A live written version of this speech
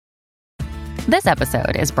This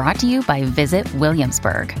episode is brought to you by Visit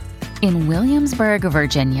Williamsburg. In Williamsburg,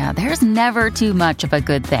 Virginia, there's never too much of a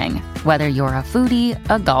good thing. Whether you're a foodie,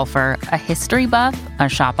 a golfer, a history buff, a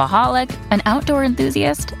shopaholic, an outdoor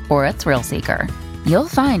enthusiast, or a thrill seeker, you'll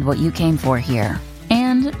find what you came for here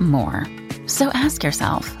and more. So ask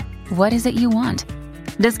yourself, what is it you want?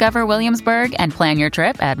 Discover Williamsburg and plan your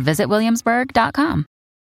trip at visitwilliamsburg.com.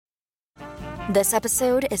 This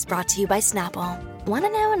episode is brought to you by Snapple. Want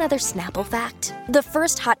to know another Snapple fact? The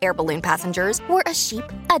first hot air balloon passengers were a sheep,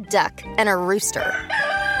 a duck, and a rooster.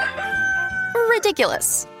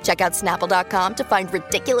 Ridiculous. Check out Snapple.com to find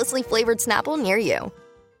ridiculously flavored Snapple near you.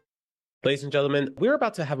 Ladies and gentlemen, we're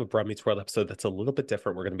about to have a Bruh Meets World episode that's a little bit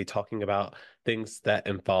different. We're going to be talking about things that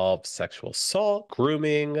involve sexual assault,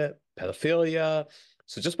 grooming, pedophilia.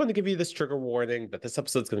 So just want to give you this trigger warning that this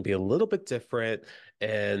episode is going to be a little bit different.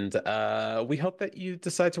 And we hope that you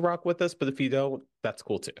decide to rock with us. But if you don't, that's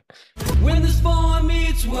cool too. When this boy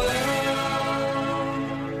meets world.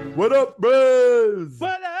 What up, bros?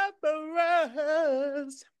 What up,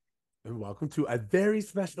 bros? And welcome to a very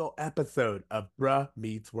special episode of Bruh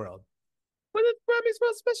Meets World. What is Bruh Meets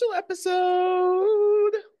World special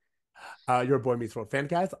episode? Your Boy Meets World fan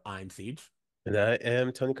guys, I'm Siege. And I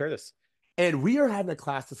am Tony Curtis. And we are having a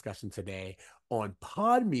class discussion today on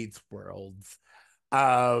Pod Meets World's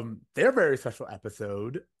their very special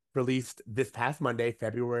episode released this past Monday,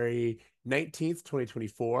 February 19th,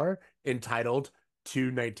 2024, entitled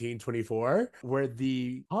 2/19/24, where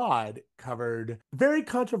the pod covered a very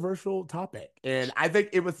controversial topic. And I think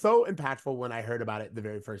it was so impactful when I heard about it the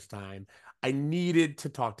very first time. I needed to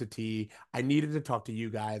talk to T. I needed to talk to you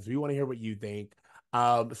guys. We want to hear what you think.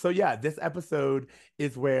 So yeah, this episode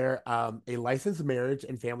is where a licensed marriage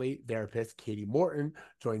and family therapist, Katie Morton,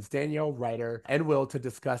 joins Danielle, Ryder, and Will to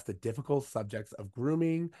discuss the difficult subjects of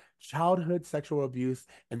grooming, childhood sexual abuse,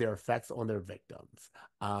 and their effects on their victims.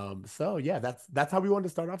 So yeah, that's how we wanted to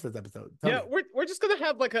start off this episode. Tell me. We're just gonna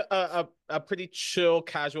have like a pretty chill,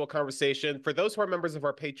 casual conversation. For those who are members of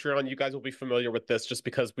our Patreon, you guys will be familiar with this just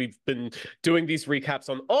because we've been doing these recaps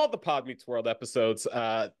on all the Pod Meets World episodes,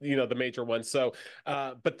 the major ones. So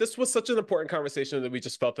but this was such an important conversation that we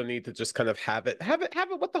just felt the need to just kind of have it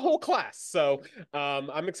with the whole class. So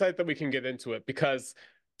I'm excited that we can get into it because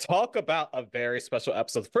talk about a very special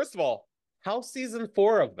episode. First of all, how season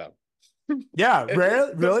 4 of them? Yeah,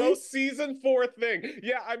 really? The whole season 4 thing.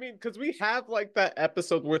 Yeah, I mean, because we have like that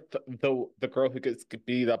episode with the girl who gets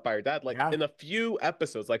beat up by her dad, like in a few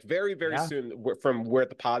episodes, like very, very soon from where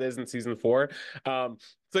the pod is in season 4.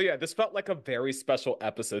 So yeah, this felt like a very special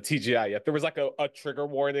episode. TGI. If there was like a trigger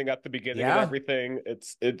warning at the beginning and everything,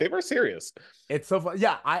 they were serious. It's so fun.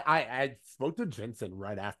 Yeah, I spoke to Jensen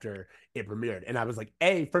right after it premiered, and I was like,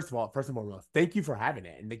 "Hey, first and foremost, thank you for having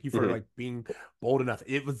it, and thank you for like being bold enough."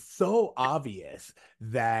 It was so obvious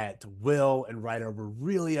that Will and Ryder were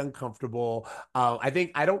really uncomfortable. I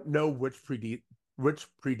don't know which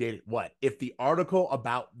predated what. If the article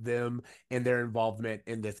about them and their involvement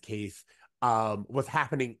in this case was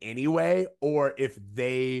happening anyway, or if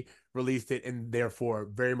they released it and therefore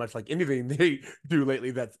very much like anything they do lately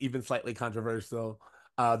that's even slightly controversial,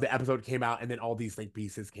 the episode came out and then all these think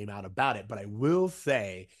pieces came out about it. But I will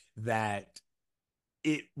say that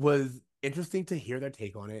it was interesting to hear their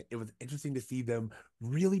take on it. It was interesting to see them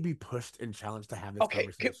really be pushed and challenged to have this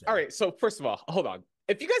conversation. All right, so first of all, hold on.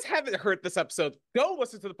 If you guys haven't heard this episode, go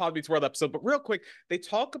listen to the Pod Meets World episode. But real quick, they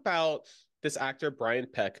talk about this actor, Brian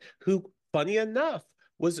Peck, who, funny enough,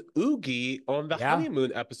 was Oogie on the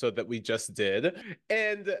honeymoon episode that we just did.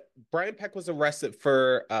 And Brian Peck was arrested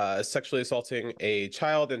for sexually assaulting a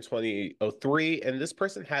child in 2003. And this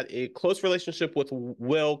person had a close relationship with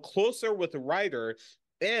Will, closer with Ryder,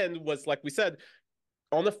 and was, like we said,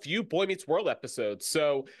 on a few Boy Meets World episodes.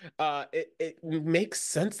 So it makes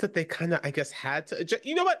sense that they kind of, I guess, had to adjust.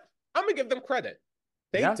 You know what? I'm going to give them credit.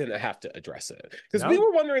 They didn't have to address it. Because we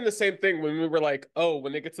were wondering the same thing when we were like, oh,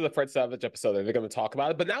 when they get to the Fred Savage episode, are they going to talk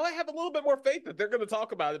about it? But now I have a little bit more faith that they're going to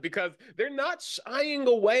talk about it because they're not shying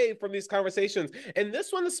away from these conversations. And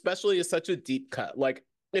this one especially is such a deep cut. Like,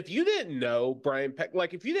 if you didn't know Brian Peck,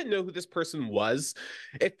 like if you didn't know who this person was,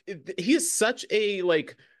 if he is such a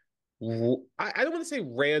like I don't want to say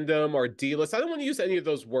random or D-list. I don't want to use any of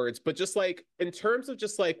those words, but just like in terms of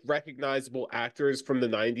just like recognizable actors from the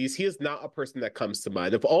 90s, he is not a person that comes to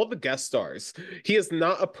mind. Of all the guest stars, he is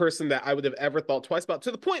not a person that I would have ever thought twice about,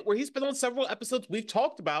 to the point where he's been on several episodes we've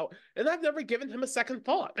talked about, and I've never given him a second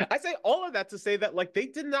thought. I say all of that to say that like they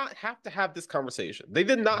did not have to have this conversation. They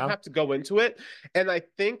did not have to go into it. And I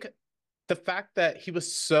think the fact that he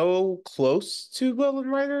was so close to Will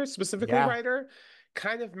and Ryder, specifically Ryder,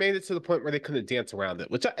 kind of made it to the point where they couldn't dance around it,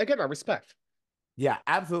 which again, I respect. Yeah,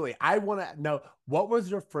 absolutely. I want to know, what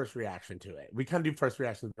was your first reaction to it? We kind of do first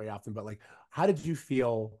reactions very often, but like, how did you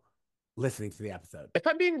feel listening to the episode? If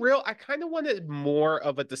I'm being real, I kind of wanted more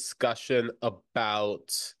of a discussion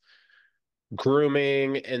about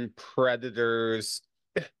grooming and predators.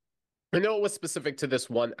 I know it was specific to this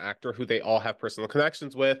one actor who they all have personal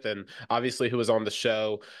connections with, and obviously who was on the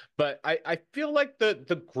show. But I feel like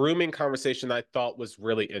the grooming conversation I thought was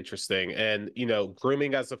really interesting, and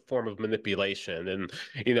grooming as a form of manipulation, and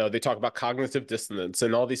they talk about cognitive dissonance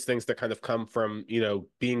and all these things that kind of come from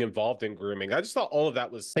being involved in grooming. I just thought all of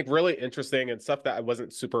that was like really interesting and stuff that I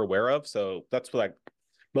wasn't super aware of. So that's what I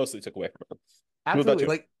mostly took away from it. What about Absolutely. you?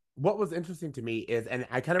 Like, what was interesting to me is, and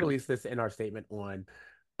I kind of released this in our statement on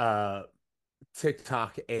uh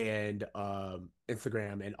TikTok and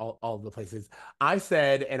Instagram and all the places. I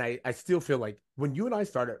said, and I still feel like when you and I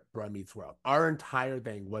started Bruh Meets World, our entire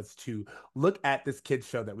thing was to look at this kids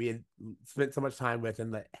show that we had spent so much time with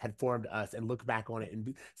and that had formed us, and look back on it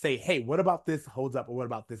and say, hey, what about this holds up or what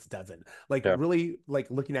about this doesn't? Like, Yeah. really like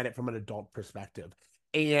looking at it from an adult perspective.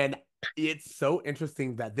 And it's so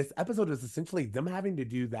interesting that this episode is essentially them having to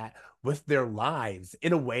do that with their lives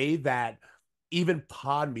in a way that even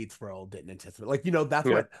Pod Meets World didn't anticipate. Like, that's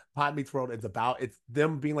Yeah. what Pod Meets World is about. It's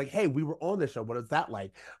them being like, hey, we were on the show. What is that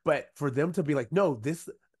like? But for them to be like, no, this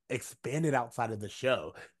expanded outside of the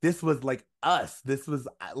show. This was like us. This was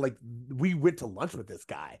like, we went to lunch with this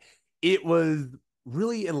guy. It was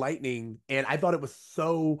really enlightening. And I thought it was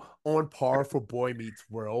so on par for Boy Meets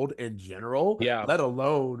World in general, Yeah. let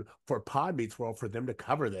alone for Pod Meets World for them to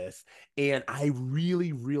cover this. And I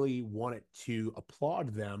really, really wanted to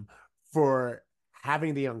applaud them for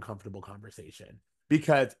having the uncomfortable conversation,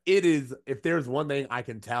 because it is, if there's one thing I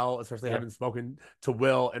can tell, especially Yeah. having spoken to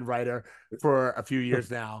Will and Ryder for a few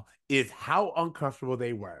years now, is how uncomfortable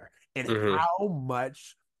they were and Hmm. how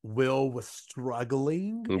much Will was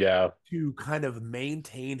struggling Yeah. to kind of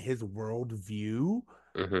maintain his worldview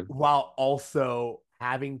Hmm. while also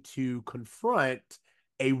having to confront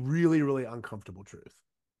a really, really uncomfortable truth.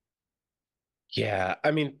 Yeah,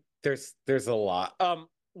 I mean, there's a lot.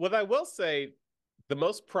 What I will say, the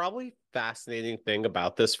most probably fascinating thing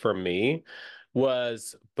about this for me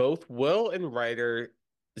was both Will and Ryder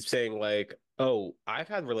saying like, "Oh, I've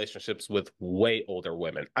had relationships with way older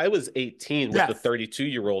women. I was 18 with the Yes.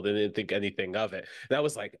 32-year-old and didn't think anything of it." And I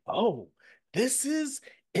was like, "Oh, this is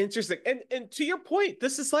interesting." And to your point,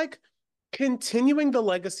 this is like continuing the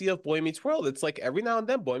legacy of Boy Meets World. It's like every now and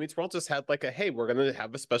then Boy Meets World just had like a, hey, we're gonna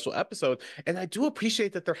have a special episode. And I do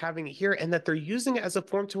appreciate that they're having it here and that they're using it as a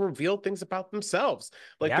form to reveal things about themselves.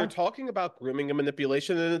 Like they're Yeah. talking about grooming and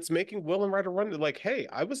manipulation, and it's making Will and Ryder run like, hey,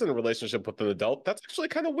 I was in a relationship with an adult. That's actually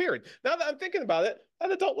kind of weird. Now that I'm thinking about it,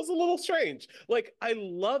 that adult was a little strange. Like, I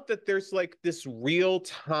love that there's like this real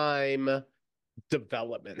time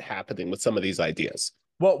development happening with some of these ideas.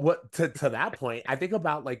 Well, what to that point, I think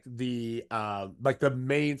about like the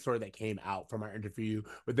main story that came out from our interview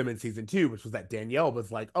with them in season two, which was that Danielle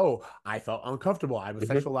was like, "Oh, I felt uncomfortable. I was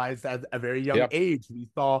Mhm. sexualized at a very young Yeah. age. We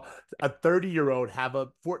saw a 30-year-old have a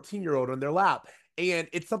 14-year-old on their lap." And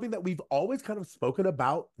it's something that we've always kind of spoken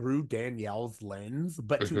about through Danielle's lens,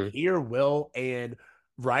 but to Hmm. hear Will and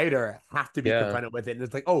Ryder have to be Yeah. confronted with it, and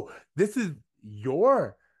it's like, "Oh, this is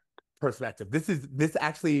your perspective. This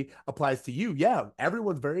actually applies to you." Yeah,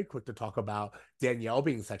 everyone's very quick to talk about Danielle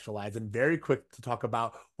being sexualized and very quick to talk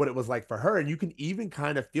about what it was like for her. And you can even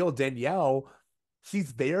kind of feel Danielle,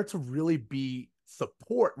 she's there to really be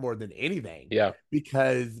support more than anything, Yeah.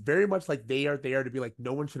 because very much like they are there to be like,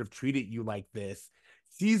 no one should have treated you like this.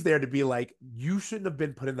 She's there to be like, you shouldn't have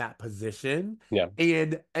been put in that position, Yeah.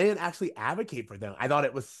 and actually advocate for them. I thought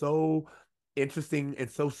it was so interesting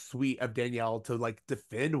and so sweet of Danielle to like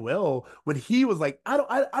defend Will when he was like,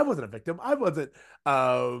 I wasn't a victim. I wasn't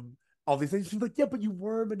all these things. She's like, yeah, but you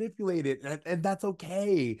were manipulated, and that's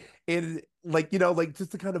okay. And like, like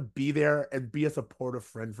just to kind of be there and be a supportive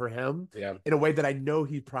friend for him Yeah. in a way that I know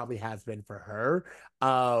he probably has been for her.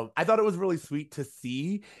 I thought it was really sweet to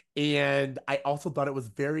see. And I also thought it was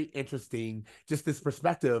very interesting, just this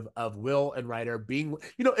perspective of Will and Ryder being,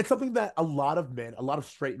 it's something that a lot of men, a lot of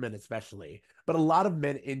straight men especially, but a lot of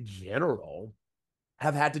men in general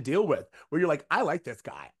have had to deal with, where you're like, I like this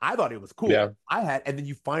guy. I thought he was Yeah. cool. And then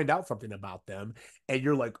you find out something about them and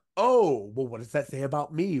you're like, oh, well, what does that say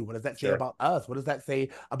about me? What does that say Sure. about us? What does that say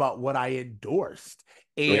about what I endorsed?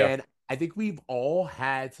 Yeah. And I think we've all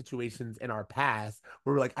had situations in our past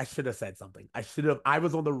where we're like, I should have said something. I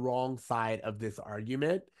was on the wrong side of this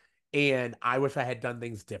argument. and I wish I had done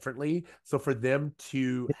things differently. So for them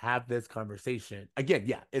to have this conversation again,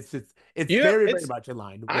 yeah, it's very, very much in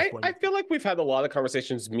line with what I feel like we've had a lot of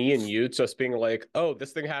conversations, me and you, just being like, oh,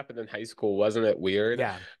 this thing happened in high school, wasn't it weird?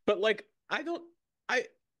 yeah. But like, I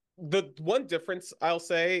the one difference I'll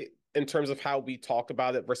say in terms of how we talk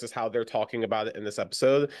about it versus how they're talking about it in this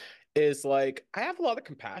episode is like I have a lot of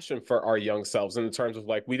compassion for our young selves in terms of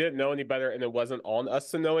like we didn't know any better and it wasn't on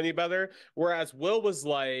us to know any better. Whereas Will was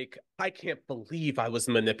like, I can't believe I was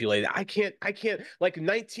manipulated. I can't like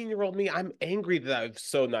 19-year-old me, I'm angry that I'm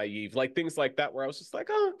so naive. Like things like that where I was just like,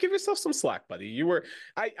 oh, give yourself some slack, buddy. You were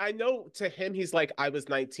I know to him he's like, I was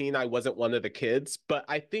 19, I wasn't one of the kids, but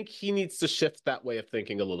I think he needs to shift that way of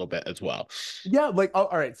thinking a little bit as well. Yeah, like all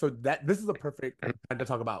right. So this is a perfect time to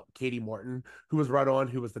talk about Katie Morton, who was right on,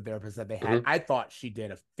 who was the therapist that they had. Mhm. I thought she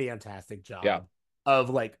did a fantastic Yeah. job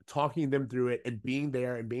of like talking them through it and being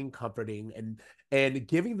there and being comforting and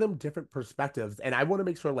giving them different perspectives. And I want to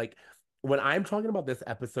make sure like when I'm talking about this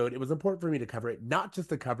episode, it was important for me to cover it, not just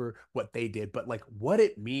to cover what they did, but like what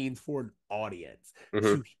it means for an audience Mhm.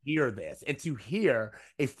 to hear this and to hear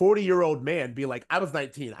a 40-year-old man be like, I was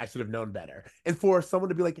 19, I should have known better. And for someone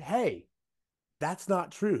to be like, hey, that's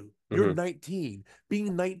not true. You're Mhm. 19.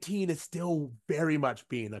 Being 19 is still very much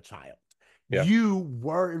being a child. Yeah. You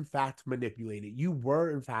were, in fact, manipulated. You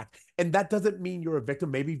were, in fact, and that doesn't mean you're a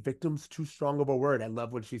victim. Maybe victim's too strong of a word. I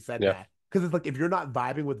love when she said Yeah. that. Because it's like, if you're not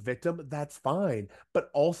vibing with victim, that's fine. But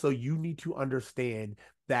also, you need to understand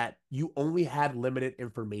that you only had limited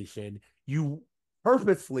information. You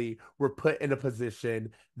purposely were put in a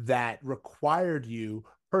position that required you,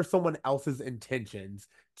 per someone else's intentions,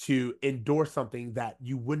 to endorse something that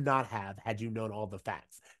you would not have had you known all the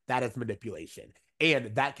facts. That is manipulation.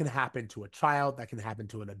 And that can happen to a child, that can happen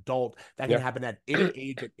to an adult, that can Yeah. happen at any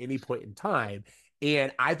age, at any point in time.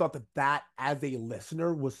 And I thought that as a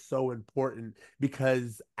listener was so important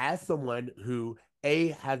because as someone who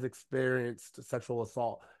has experienced sexual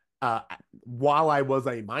assault while I was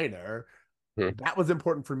a minor, Mhm. that was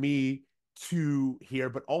important for me to hear,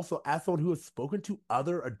 but also as someone who has spoken to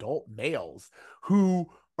other adult males who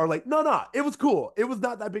are like, no, it was cool. It was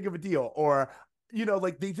not that big of a deal. Or,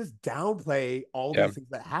 like they just downplay all Yeah. these things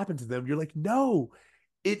that happen to them. You're like, no,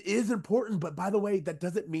 it is important. But by the way, that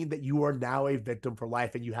doesn't mean that you are now a victim for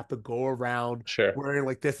life and you have to go around Sure. wearing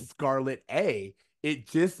like this scarlet A. It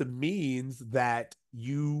just means that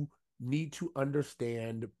you need to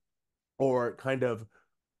understand or kind of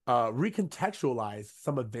recontextualize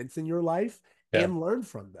some events in your life Yeah. and learn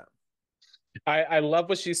from them. I love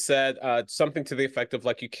what she said, something to the effect of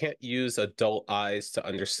like you can't use adult eyes to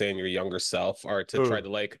understand your younger self or to try Ooh. to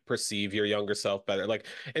like perceive your younger self better. Like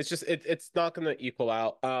it's just it's not gonna equal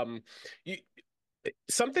out. You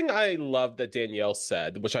Something I love that Danielle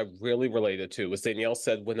said, which I really related to, was Danielle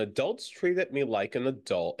said, when adults treated me like an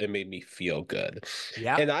adult, it made me feel good.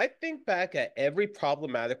 Yeah. And I think back at every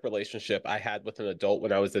problematic relationship I had with an adult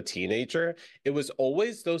when I was a teenager, it was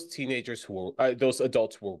always those teenagers who were, those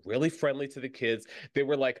adults who were really friendly to the kids. They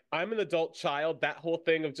were like, I'm an adult child. That whole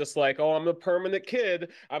thing of just like, oh, I'm a permanent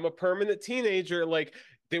kid, I'm a permanent teenager. Like,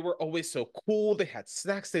 they were always so cool. They had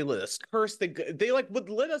snacks. They let us curse. They like would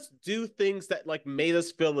let us do things that like made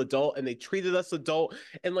us feel adult, and they treated us adult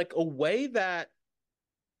in like a way that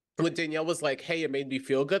when Danielle was like, "Hey, it made me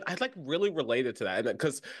feel good," I like really related to that, and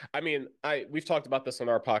because I mean, we've talked about this on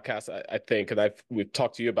our podcast, I think, and we've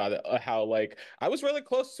talked to you about it, how like I was really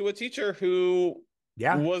close to a teacher who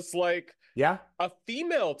Yeah. was like Yeah. a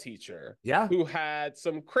female teacher Yeah. who had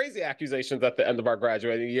some crazy accusations at the end of our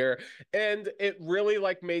graduating year, and it really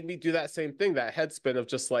like made me do that same thing, that headspin of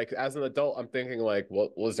just like as an adult I'm thinking like,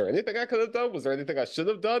 well, was there anything I could have done, was there anything I should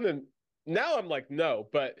have done? And now I'm like, no.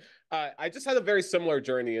 But I just had a very similar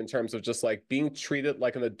journey in terms of just like being treated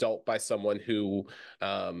like an adult by someone who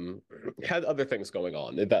had other things going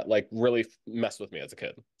on that like really messed with me as a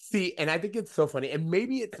kid. See, and I think it's so funny. And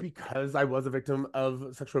maybe it's because I was a victim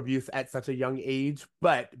of sexual abuse at such a young age,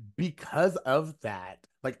 but because of that,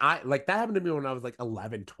 like that happened to me when I was like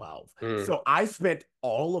 11, 12. Mm. So I spent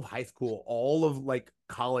all of high school, all of like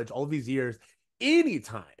college, all of these years,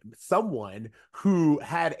 anytime someone who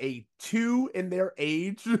had a 2 in their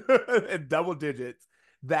age and double digits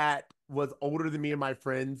that was older than me and my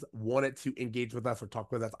friends wanted to engage with us or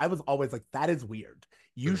talk with us, I was always like, that is weird.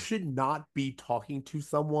 You should not be talking to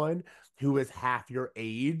someone who is half your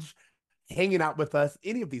age, hanging out with us,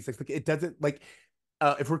 any of these things. Like, it doesn't like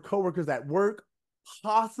if we're coworkers at work,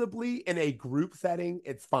 possibly in a group setting,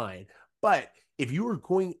 it's fine. But If you are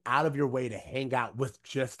going out of your way to hang out with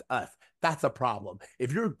just us, that's a problem.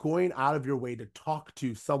 If you're going out of your way to talk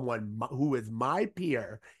to someone who is my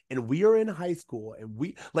peer and we are in high school and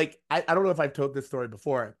we like, I don't know if I've told this story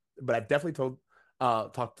before, but I've definitely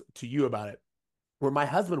talked to you about it, where my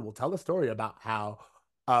husband will tell a story about how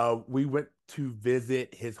we went to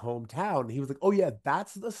visit his hometown. He was like, "Oh yeah,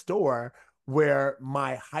 that's the store where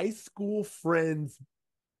my high school friend's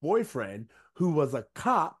boyfriend, who was a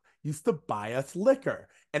cop, used to buy us liquor."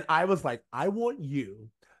 And I was like, "I want you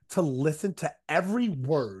to listen to every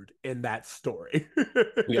word in that story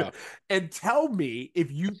Yeah. and tell me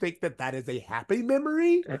if you think that that is a happy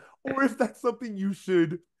memory or if that's something you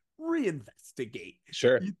should reinvestigate."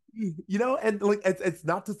 Sure. You know, and like it's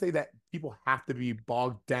not to say that people have to be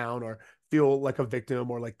bogged down or feel like a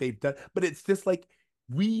victim or like they've done, but it's just like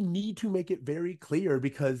we need to make it very clear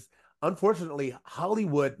because unfortunately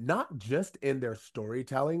Hollywood, not just in their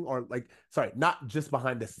storytelling or like sorry, not just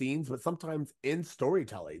behind the scenes, but sometimes in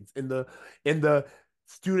storytellings, in the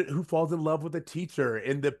student who falls in love with a teacher,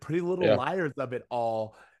 in the Pretty Little Yeah. Liars of it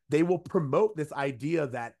all, they will promote this idea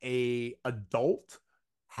that a adult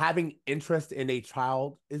having interest in a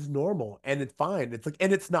child is normal and it's fine. It's like,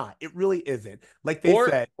 and it's not. It really isn't. Like they Or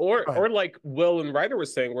said, or go ahead. or like Will and Ryder were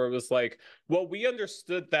saying, where it was like, well, we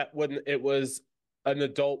understood that when it was an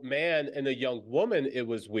adult man and a young woman, it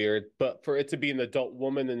was weird, but for it to be an adult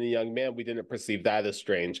woman and a young man, we didn't perceive that as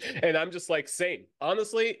strange. And I'm just like, same.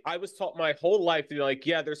 Honestly, I was taught my whole life to be like,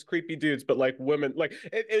 yeah, there's creepy dudes, but like women, like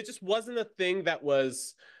it just wasn't a thing that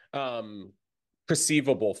was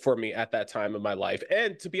perceivable for me at that time of my life.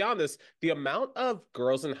 And to be honest, the amount of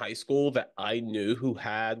girls in high school that I knew who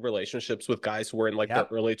had relationships with guys who were in like their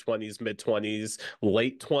Yep. early 20s, mid 20s,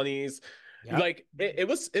 late 20s, Yep. like it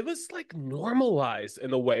was like normalized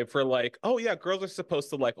in a way for like, oh yeah, girls are supposed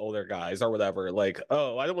to like older guys or whatever. Like,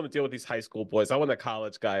 oh, I don't want to deal with these high school boys. I want a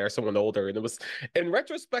college guy or someone older. And it was, in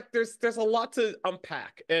retrospect, there's a lot to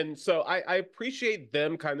unpack. And so I appreciate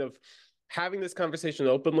them kind of having this conversation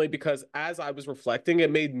openly, because as I was reflecting, it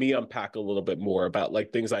made me unpack a little bit more about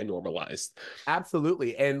like things I normalized.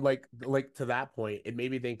 Absolutely. And like to that point, it made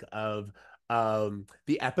me think of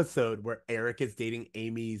the episode where Eric is dating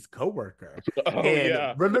Amy's coworker. Oh And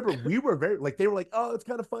yeah. remember, we were very like they were like, "Oh, it's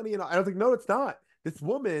kind of funny." And I was like, "No, it's not. This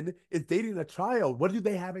woman is dating a child. What do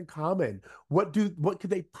they have in common? What could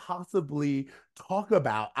they possibly talk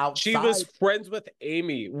about She was outside?" friends with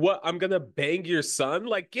Amy. What? I'm gonna bang your son?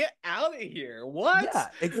 Like, get out of here. What? Yeah,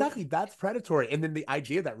 exactly. That's predatory. And then the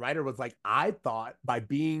idea that Ryder was like, I thought by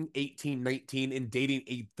being 18, 19 and dating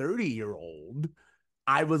a 30-year-old,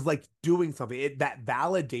 I was like doing something. That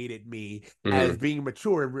validated me as Mhm. being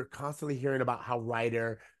mature. And we're constantly hearing about how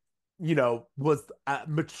Ryder, was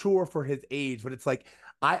mature for his age. But it's like,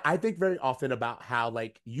 I think very often about how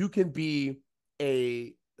like you can be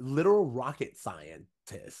a literal rocket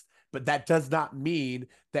scientist, but that does not mean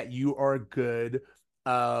that you are a good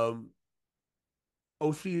um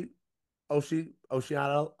ocean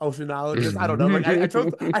oceanologist. I don't know. Like I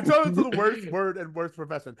chose it to the worst word and worst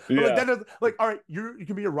profession. But like Yeah, that does like all right, you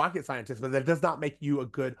can be a rocket scientist, but that does not make you a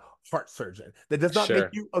good heart surgeon. That does not make sure.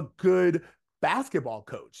 you a good basketball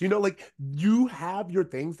coach. Like you have your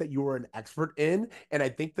things that you are an expert in. And I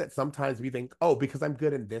think that sometimes we think, oh, because I'm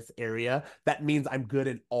good in this area, that means I'm good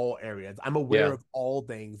in all areas. I'm aware Yeah, of all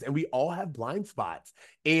things. And we all have blind spots.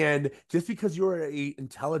 And just because you're a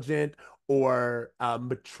intelligent or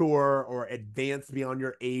mature or advanced beyond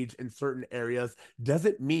your age in certain areas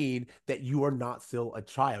doesn't mean that you are not still a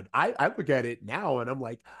child. I look at it now and I'm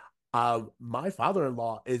like, my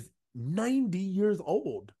father-in-law is 90 years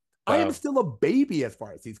old. I am wow. still a baby as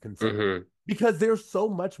far as he's concerned Hmm. because there's so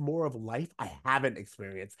much more of life I haven't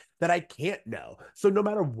experienced that I can't know. So no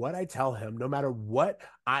matter what I tell him, no matter what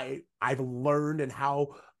I've learned and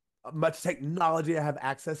how much technology I have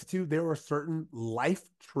access to, there are certain life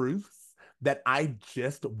truths that I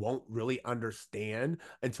just won't really understand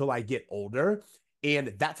until I get older.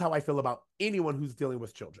 And that's how I feel about anyone who's dealing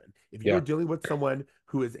with children. If you're Yeah. dealing with someone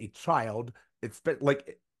who is a child, it's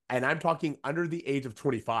like, and I'm talking under the age of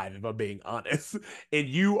 25, if I'm being honest, and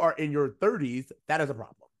you are in your 30s, that is a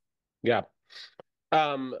problem. Yeah.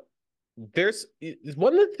 Um, there's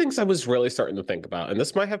one of the things I was really starting to think about, and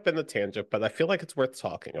this might have been a tangent, but I feel like it's worth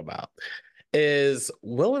talking about, is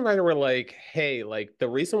Will and Ryder were like, hey, like the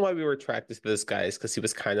reason why we were attracted to this guy is because he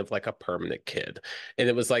was kind of like a permanent kid. And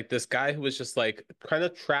it was like this guy who was just like kind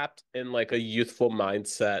of trapped in like a youthful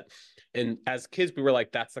mindset. And as kids, we were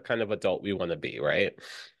like, that's the kind of adult we want to be, right?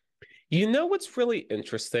 You know what's really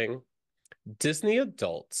interesting? Disney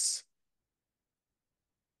adults,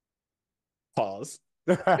 pause.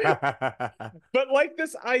 But like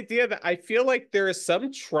this idea that I feel like there is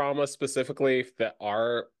some trauma specifically that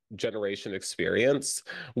our generation experienced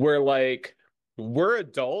where like we're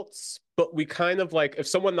adults, but we kind of like if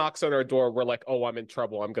someone knocks on our door, we're like, oh, I'm in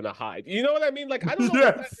trouble, I'm gonna hide. You know what I mean? Like I don't know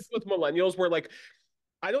what that is Yes. with millennials where like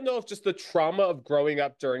I don't know if just the trauma of growing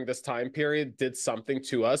up during this time period did something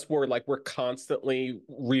to us where like we're constantly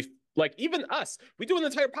like even us, we do an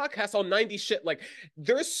entire podcast on 90s shit. Like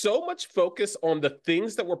there's so much focus on the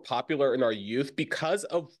things that were popular in our youth because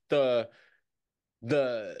of the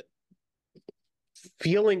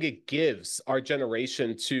feeling it gives our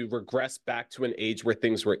generation to regress back to an age where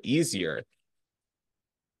things were easier.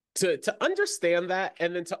 To understand that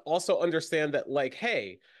and then to also understand that like,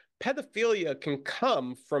 hey, pedophilia can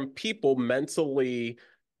come from people mentally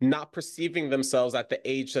not perceiving themselves at the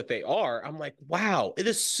age that they are. I'm like, wow, it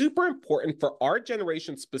is super important for our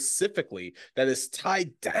generation specifically that is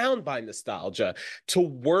tied down by nostalgia to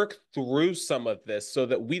work through some of this so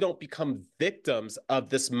that we don't become victims of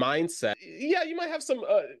this mindset. Yeah, you might have some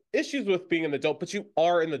issues with being an adult, but you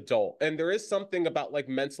are an adult. And there is something about like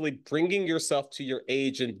mentally bringing yourself to your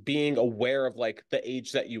age and being aware of like the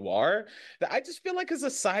age that you are that I just feel like is a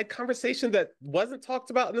side conversation that wasn't talked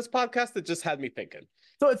about in this podcast that just had me thinking.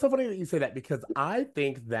 So it's so funny that you say that because I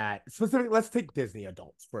think that specifically, let's take Disney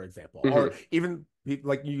adults, for example, or even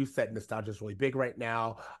like you said, nostalgia is really big right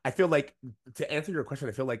now. I feel like to answer your question,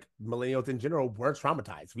 I feel like millennials in general were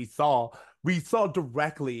traumatized. We saw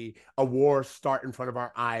directly a war start in front of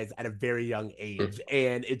our eyes at a very young age,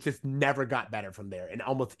 and it just never got better from there. And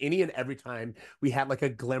almost any and every time we had like a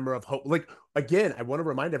glimmer of hope. Like again, I want to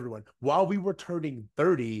remind everyone, while we were turning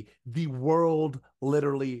 30, the world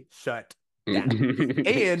literally shut down.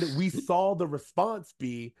 And we saw the response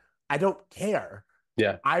be, I don't care.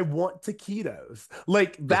 Yeah. I want taquitos.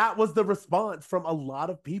 Like that was the response from a lot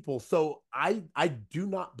of people. So I do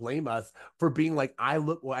not blame us for being like, I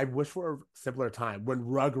wish for a simpler time when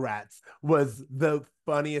Rugrats was the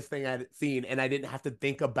funniest thing I'd seen, and I didn't have to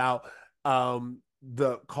think about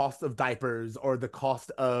the cost of diapers or the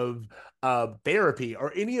cost of therapy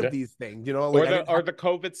or any of these things, you know, like or the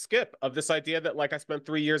COVID skip of this idea that like I spent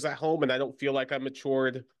 3 years at home and I don't feel like I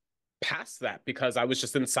matured past that because I was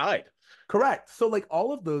just inside. Correct. So like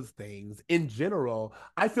all of those things in general,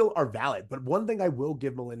 I feel are valid. But one thing I will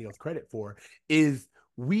give millennials credit for is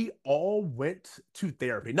we all went to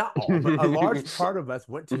therapy. Not all, but a large part of us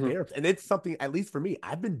went to therapy. And it's something, at least for me,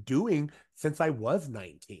 I've been doing since I was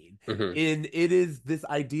 19. And it is this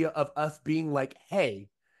idea of us being like, hey,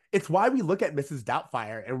 it's why we look at Mrs.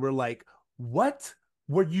 Doubtfire and we're like, what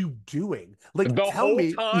were you doing? Like, The tell whole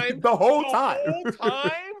me time? the whole The time. whole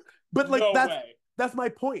time? But like No that's way. that's my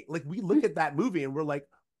point. Like we look at that movie and we're like,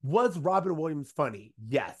 was Robin Williams funny?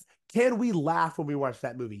 Yes. Can we laugh when we watch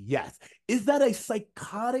that movie? Yes. Is that a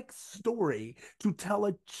psychotic story to tell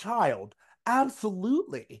a child?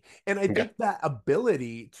 Absolutely. And I think that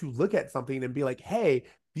ability to look at something and be like, hey,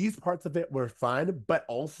 these parts of it were fun, but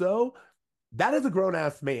also that is a grown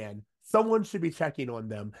ass man. Someone should be checking on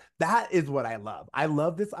them. That is what I love. I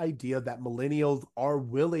love this idea that millennials are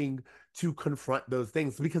willing to confront those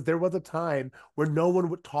things because there was a time where no one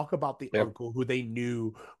would talk about the uncle who they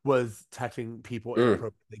knew was touching people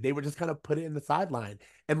inappropriately. They would just kind of put it in the sideline.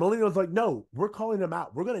 And millennials like, no, we're calling him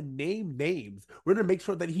out. We're going to name names. We're going to make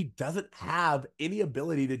sure that he doesn't have any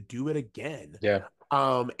ability to do it again. Yeah.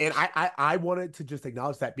 And I wanted to just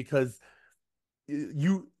acknowledge that because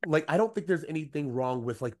you like I don't think there's anything wrong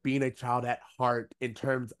with like being a child at heart in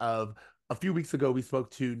terms of a few weeks ago we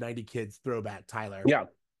spoke to 90 Kids throwback Tyler. Yeah.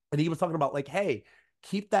 And he was talking about like, hey,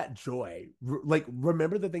 keep that joy. Like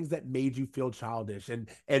remember the things that made you feel childish and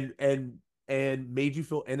made you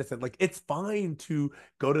feel innocent. Like it's fine to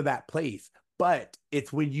go to that place, but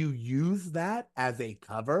it's when you use that as a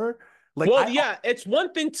cover. Like it's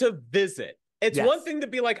one thing to visit. It's one thing to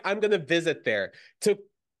be like, I'm gonna visit there. To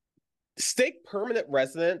stake permanent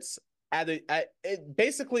residence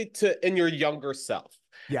basically to in your younger self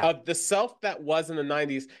of the self that was in the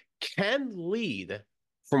 90s can lead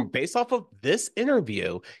from based off of this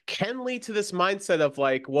interview can lead to this mindset of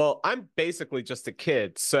like, well, I'm basically just a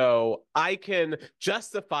kid, so I can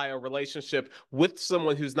justify a relationship with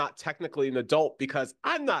someone who's not technically an adult because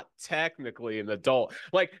I'm not technically an adult.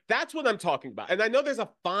 Like that's what I'm talking about. And I know there's a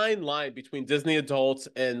fine line between Disney adults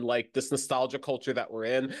and like this nostalgia culture that we're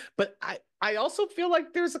in, but I also feel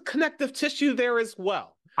like there's a connective tissue there as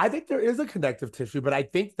well. I think there is a connective tissue, but I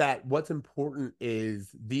think that what's important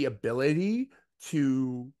is the ability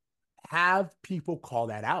to have people call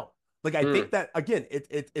that out. Like I think that again,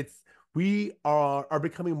 it's we are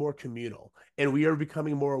becoming more communal and we are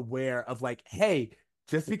becoming more aware of like, hey,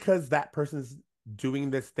 just because that person's doing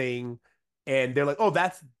this thing, and they're like, oh,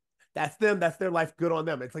 that's them, that's their life, good on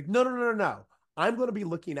them. It's like, no, no, no, no, no. I'm going to be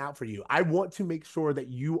looking out for you. I want to make sure that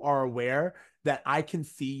you are aware that I can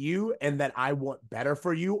see you and that I want better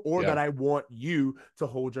for you, or that I want you to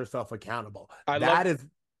hold yourself accountable. Go ahead.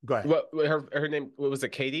 What her name? What was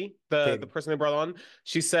it? Katie, the person they brought on.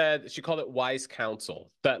 She said she called it wise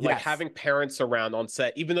counsel. That like having parents around on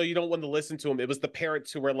set, even though you don't want to listen to them, it was the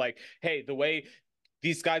parents who were like, "Hey, the way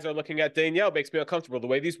these guys are looking at Danielle makes me uncomfortable. The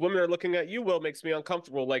way these women are looking at you, Will, makes me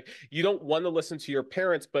uncomfortable." Like, you don't want to listen to your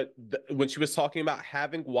parents, but when she was talking about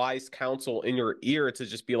having wise counsel in your ear to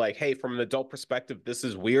just be like, hey, from an adult perspective, this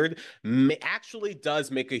is weird, actually does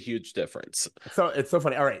make a huge difference. So it's so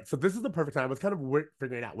funny. All right. So this is the perfect time. I was kind of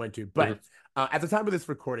figuring out when to, but at the time of this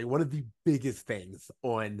recording, one of the biggest things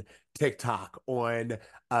on TikTok, on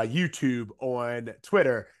YouTube, on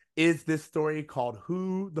Twitter, is this story called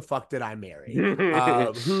Who the Fuck Did I Marry? Who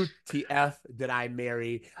TF Did I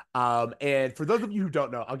Marry? And for those of you who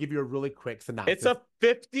don't know, I'll give you a really quick synopsis. It's a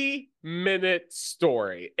 50-minute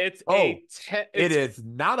story. It is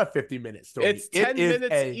not a 50-minute story. It's 10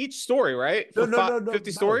 minutes each story, right? No,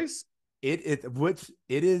 50 stories? It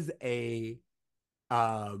is a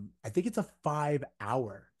I think it's a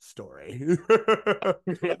 5-hour story.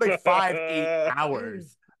 Like 5-8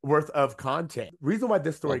 hours worth of content. Reason why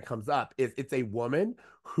this story comes up is it's a woman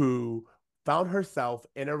who found herself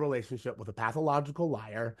in a relationship with a pathological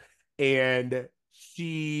liar, and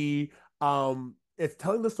she is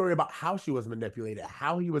telling the story about how she was manipulated,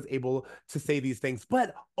 how he was able to say these things,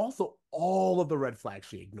 but also all of the red flags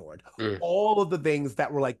she ignored, all of the things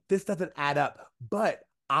that were like, this doesn't add up, but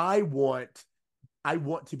I want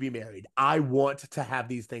to be married. I want to have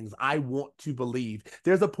these things. I want to believe.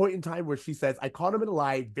 There's a point in time where she says, I caught him in a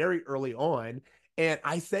lie very early on, and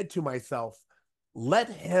I said to myself, let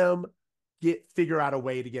him figure out a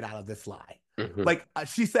way to get out of this lie. Like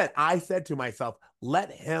she said, I said to myself,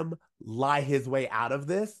 let him lie his way out of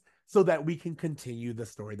this so that we can continue the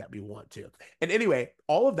story that we want to. And anyway,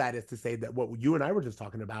 all of that is to say that what you and I were just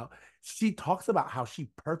talking about, she talks about how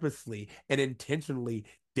she purposely and intentionally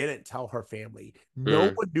didn't tell her family.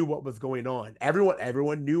 No one knew what was going on.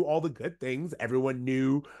 Everyone knew all the good things. Everyone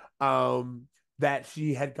knew that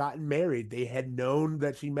she had gotten married. They had known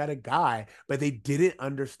that she met a guy, but they didn't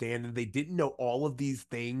understand, and they didn't know all of these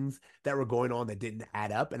things that were going on that didn't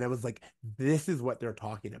add up. And I was like, this is what they're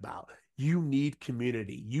talking about. You need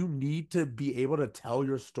community. You need to be able to tell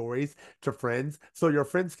your stories to friends so your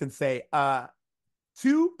friends can say,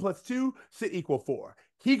 2 + 2 should equal 4.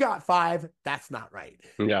 He got 5. That's not right.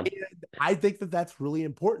 Yeah. And I think that that's really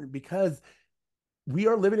important because we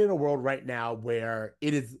are living in a world right now where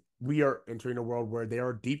we are entering a world where there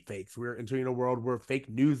are deep fakes. We're entering a world where fake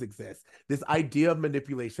news exists. This idea of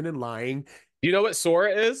manipulation and lying. You know what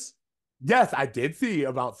Sora is? Yes, I did see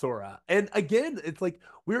about Sora. And again, it's like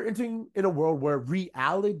we're entering in a world where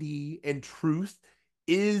reality and truth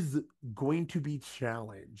is going to be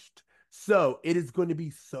challenged. So it is going to be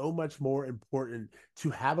so much more important to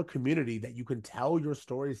have a community that you can tell your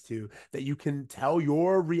stories to, that you can tell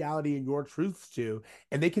your reality and your truths to,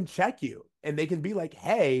 and they can check you and they can be like,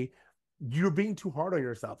 hey, you're being too hard on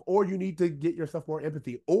yourself, or you need to get yourself more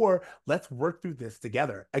empathy, or let's work through this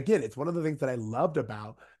together. Again, it's one of the things that I loved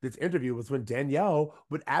about this interview was when Danielle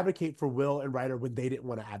would advocate for Will and Ryder when they didn't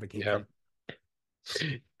want to advocate for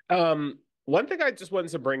him. One thing I just wanted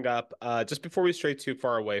to bring up, just before we stray too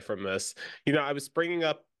far away from this, I was bringing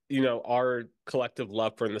up, our collective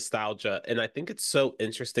love for nostalgia. And I think it's so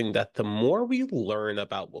interesting that the more we learn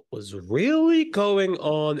about what was really going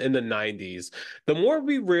on in the 90s, the more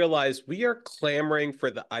we realize we are clamoring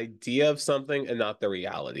for the idea of something and not the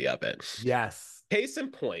reality of it. Yes. Case in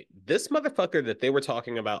point, this motherfucker that they were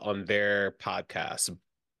talking about on their podcast,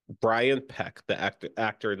 Brian Peck, the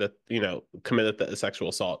actor that, committed the sexual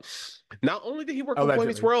assault. Not only did he work on Boy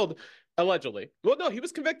Meets World, allegedly. Well, no, he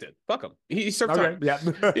was convicted. Fuck him. He served time. Yeah.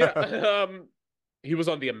 Yeah. He was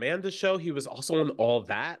on the Amanda Show. He was also on All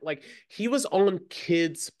That. Like, he was on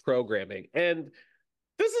kids programming. And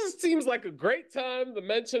seems like a great time to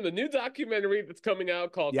mention the new documentary that's coming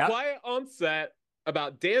out called Quiet on Set,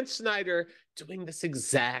 about Dan Schneider doing this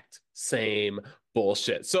exact same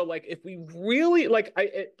bullshit. So like, if we really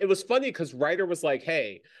it was funny because Ryder was like,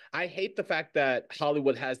 hey, I hate the fact that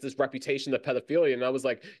Hollywood has this reputation of pedophilia. And I was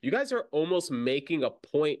like, you guys are almost making a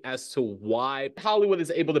point as to why Hollywood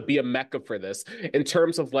is able to be a mecca for this, in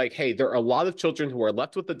terms of like, hey, there are a lot of children who are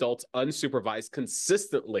left with adults unsupervised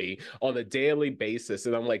consistently on a daily basis.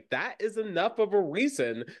 And I'm like, that is enough of a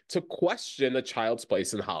reason to question a child's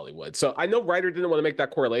place in Hollywood. So I know Ryder didn't want to make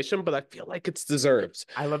that correlation, but I feel like it's deserved.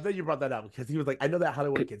 I love that you brought that up because he was like, I know that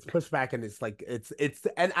Hollywood gets pushback, and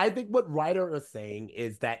and I think what Ryder is saying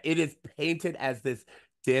is that it is painted as this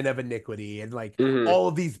den of iniquity and like Mhm. all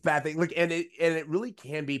of these bad things. Like, and it really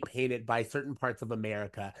can be painted by certain parts of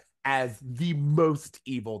America as the most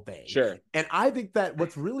evil thing. Sure. And I think that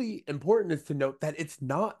what's really important is to note that it's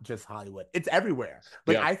not just Hollywood; it's everywhere.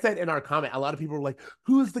 Like Yeah. I said in our comment, a lot of people were like,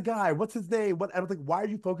 "Who's the guy? What's his name?" What? I was like, "Why are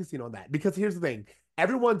you focusing on that?" Because here's the thing: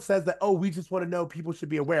 everyone says that, oh, we just want to know, people should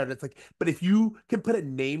be aware. And it's like, but if you can put a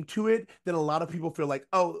name to it, then a lot of people feel like,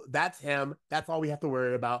 oh, that's him. That's all we have to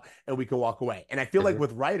worry about. And we can walk away. And I feel like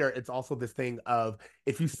with Ryder, it's also this thing of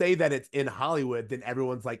if you say that it's in Hollywood, then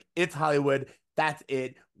everyone's like, it's Hollywood. That's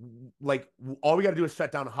it. Like, all we got to do is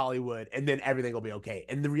shut down Hollywood and then everything will be okay.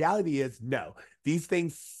 And the reality is, no, these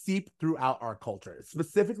things seep throughout our culture,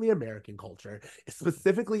 specifically American culture,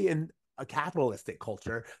 specifically in a capitalistic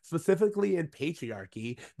culture, specifically in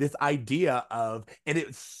patriarchy, this idea of, and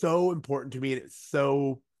it's so important to me, and it's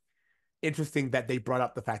so interesting that they brought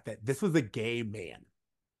up the fact that this was a gay man.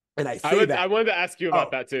 And I say that I wanted to ask you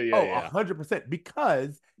about that too. Yeah, yeah. 100%.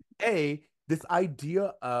 Because this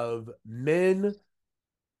idea of men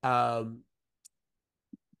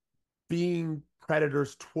being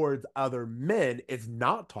predators towards other men is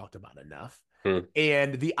not talked about enough.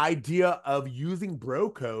 And the idea of using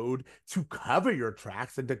bro code to cover your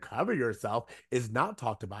tracks and to cover yourself is not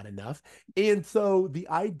talked about enough. And so the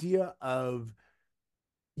idea of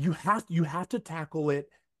you have to tackle it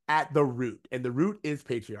at the root, and the root is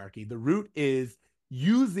patriarchy. The root is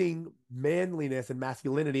using manliness and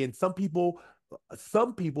masculinity, and some people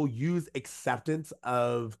use acceptance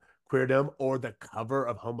of queerdom or the cover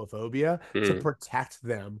of homophobia to protect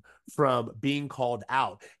them from being called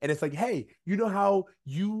out. And it's like, hey, you know how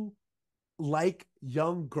you like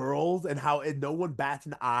young girls and how no one bats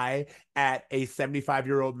an eye at a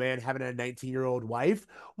 75-year-old man having a 19-year-old wife?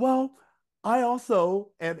 Well, I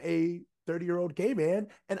also am a 30-year-old gay man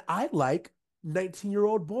and I like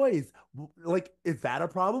 19-year-old boys. Like, is that a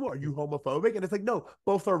problem? Are you homophobic? And it's like, no,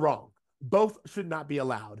 both are wrong. Both should not be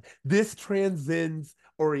allowed. This transcends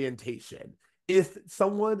orientation. If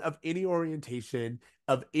someone of any orientation,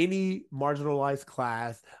 of any marginalized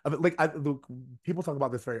class, look, people talk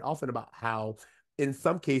about this very often about how, in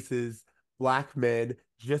some cases, Black men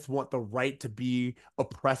just want the right to be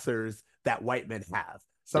oppressors that white men have.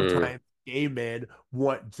 Sometimes gay men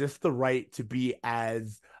want just the right to be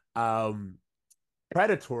as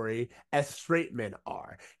predatory as straight men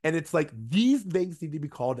are. And it's like these things need to be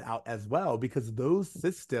called out as well, because those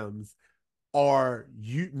systems are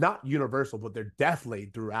not universal, but they're definitely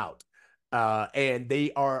throughout. And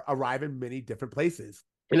they arrive in many different places.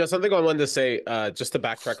 You know, something I wanted to say, just to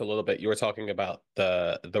backtrack a little bit, you were talking about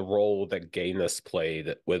the role that gayness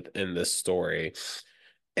played within this story.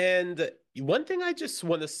 And one thing I just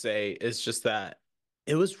want to say is just that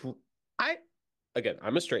it was, again,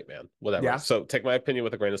 I'm a straight man, whatever. Yeah. So take my opinion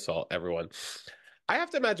with a grain of salt, everyone. I have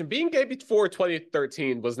to imagine being gay before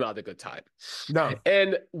 2013 was not a good time. No.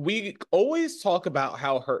 And we always talk about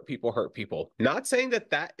how hurt people hurt people. Not saying that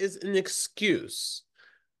that is an excuse,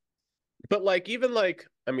 but like, even like,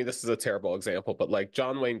 I mean, this is a terrible example, but like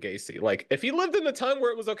John Wayne Gacy, like if he lived in a time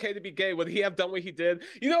where it was okay to be gay, would he have done what he did?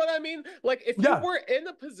 You know what I mean? Like if you were in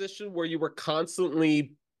a position where you were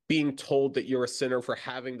constantly being told that you're a sinner for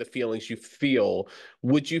having the feelings you feel,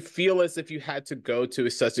 would you feel as if you had to go to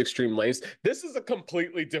such extreme lengths? This is a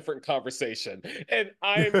completely different conversation, and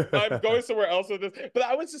I'm going somewhere else with this. But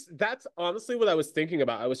that's honestly what I was thinking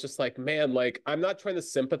about. I was just like, man, like I'm not trying to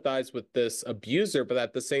sympathize with this abuser, but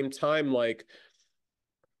at the same time, like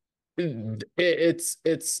it's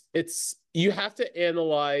you have to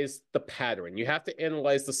analyze the pattern, you have to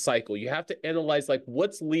analyze the cycle, you have to analyze like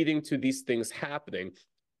what's leading to these things happening.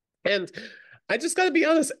 And I just got to be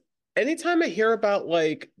honest, anytime I hear about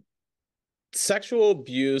like sexual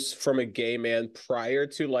abuse from a gay man prior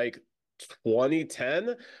to like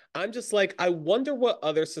 2010, I'm just like, I wonder what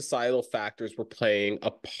other societal factors were playing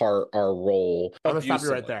a part or role. I'm gonna stop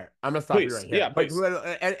you right there. I'm gonna stop you right here. Yeah, please.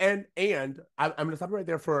 And I'm gonna stop you right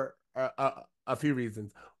there for a few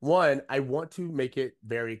reasons. One, I want to make it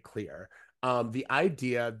very clear. The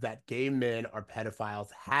idea that gay men are pedophiles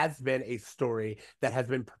has been a story that has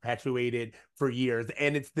been perpetuated for years.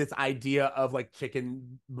 And it's this idea of like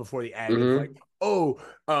chicken before the egg. It's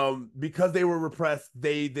like, because they were repressed,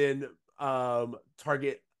 they then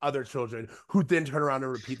target other children who then turn around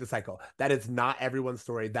and repeat the cycle. That is not everyone's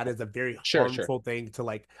story. That is a very harmful thing to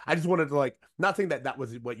like. I just wanted to like, not saying that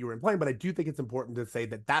was what you were implying, but I do think it's important to say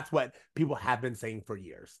that that's what people have been saying for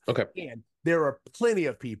years. Okay. And there are plenty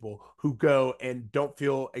of people who go and don't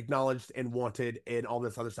feel acknowledged and wanted and all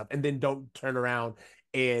this other stuff, and then don't turn around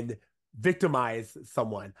and victimize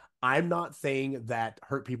someone. I'm not saying that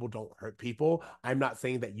hurt people don't hurt people. I'm not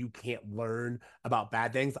saying that you can't learn about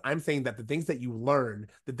bad things. I'm saying that the things that you learn,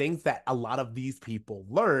 the things that a lot of these people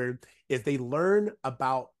learn, is they learn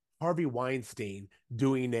about Harvey Weinstein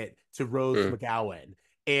doing it to Rose McGowan.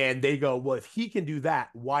 And they go, well, if he can do that,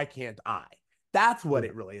 why can't I? That's what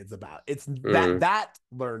it really is about. It's that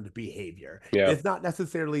learned behavior. Yeah. It's not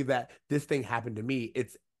necessarily that this thing happened to me.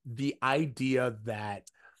 It's the idea that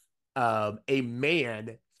a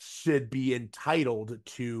man should be entitled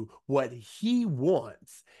to what he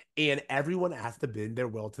wants, and everyone has to bend their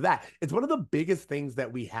will to that. It's one of the biggest things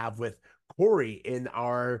that we have with Corey in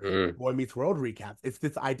our Boy Meets World recaps. It's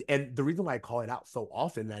this idea, and the reason why I call it out so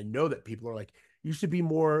often, and I know that people are like, you should be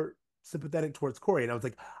more sympathetic towards Corey. And I was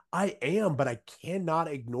like, I am, but I cannot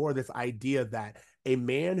ignore this idea that a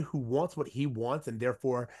man who wants what he wants and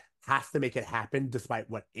therefore has to make it happen despite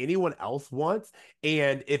what anyone else wants.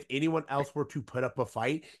 And if anyone else were to put up a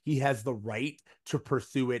fight, he has the right to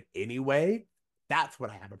pursue it anyway. That's what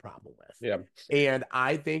I have a problem with. Yeah. And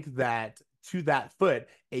I think that to that foot,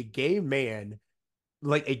 a gay man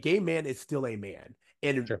is still a man.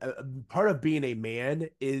 And Sure. Part of being a man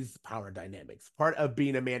is power dynamics. Part of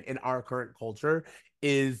being a man in our current culture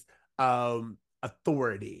is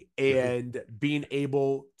authority and being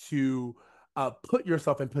able to put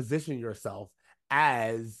yourself and position yourself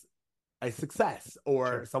as a success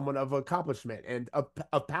or someone of accomplishment and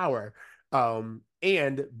of power.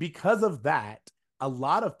 And because of that, a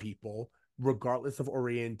lot of people, regardless of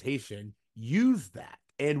orientation, use that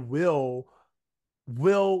and will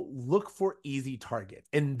look for easy targets.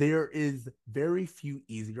 And there is very few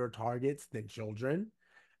easier targets than children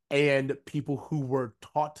and people who were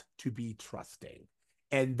taught to be trusting.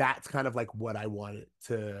 And that's kind of like what I wanted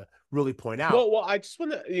to really point out. Well, I just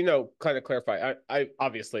want to, kind of clarify. I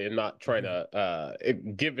obviously am not trying to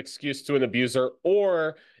give excuse to an abuser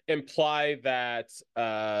or imply that,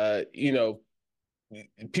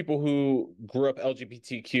 people who grew up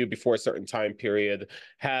LGBTQ before a certain time period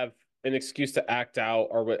have an excuse to act out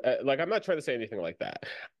or like, I'm not trying to say anything like that.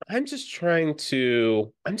 I'm just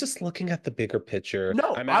looking at the bigger picture.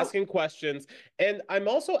 No, I'm asking questions, and I'm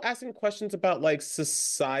also asking questions about like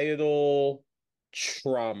societal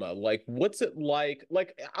trauma. Like, what's it like?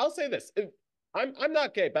 Like, I'll say this. I'm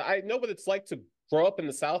not gay, but I know what it's like to grow up in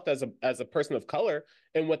the South as a person of color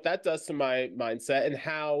and what that does to my mindset and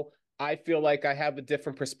how I feel like I have a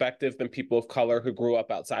different perspective than people of color who grew up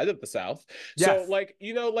outside of the South. Yes. So like,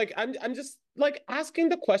 I'm just like asking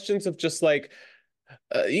the questions of just like,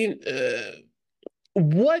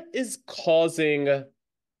 what is causing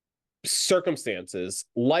circumstances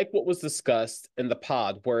like what was discussed in the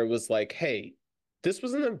pod where it was like, hey, this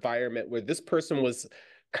was an environment where this person was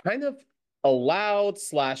kind of allowed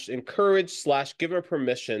 / encouraged / given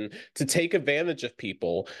permission to take advantage of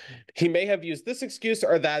people. He may have used this excuse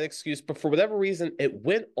or that excuse, but for whatever reason, it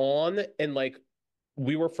went on, and like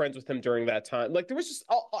we were friends with him during that time. Like there was just,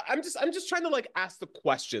 I'm just trying to like ask the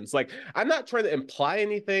questions. Like I'm not trying to imply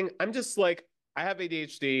anything. I'm just like, I have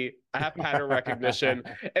ADHD, I have pattern recognition,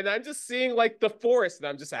 and I'm just seeing like the forest and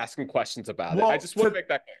I'm just asking questions about it. I just want to make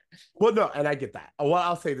that clear. Well, no, and I get that. Well,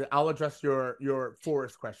 I'll say that I'll address your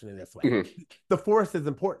forest question in this way. The forest is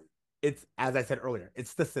important. It's, as I said earlier,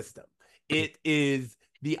 it's the system. It is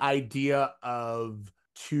the idea of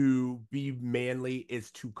to be manly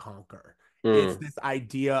is to conquer. It's this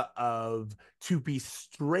idea of to be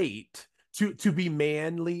straight, to be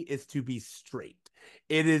manly is to be straight.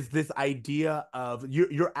 It is this idea of,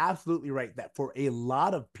 you're absolutely right that for a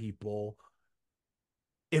lot of people,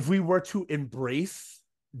 if we were to embrace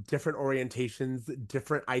different orientations,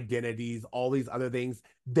 different identities, all these other things,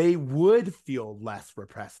 they would feel less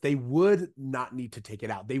repressed. They would not need to take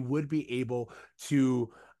it out. They would be able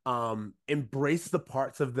to embrace the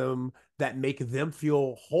parts of them that make them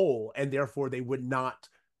feel whole, and therefore they would not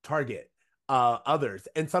target others.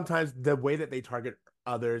 And sometimes the way that they target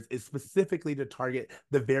others is specifically to target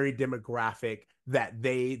the very demographic that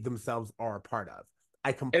they themselves are a part of.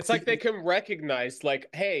 It's like they can recognize, like,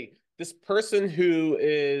 hey, this person who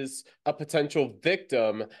is a potential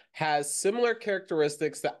victim has similar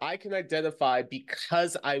characteristics that I can identify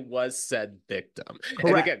because I was said victim. Correct.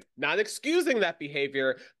 And again, not excusing that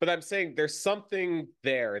behavior, but I'm saying there's something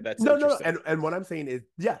there that's interesting. No. And what I'm saying is,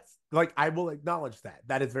 yes, like I will acknowledge that.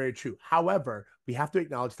 That is very true. However, we have to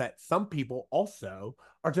acknowledge that some people also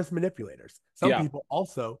are just manipulators. Some people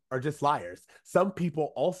also are just liars. Some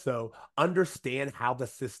people also understand how the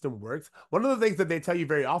system works. One of the things that they tell you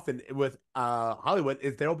very often with Hollywood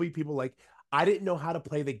is there'll be people like, I didn't know how to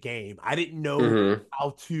play the game. I didn't know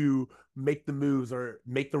how to make the moves or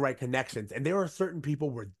make the right connections. And there are certain people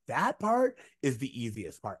where that part is the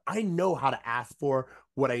easiest part. I know how to ask for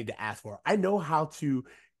what I need to ask for. I know how to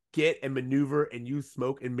get and maneuver and use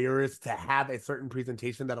smoke and mirrors to have a certain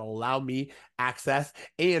presentation that'll allow me access.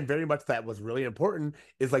 And very much that was really important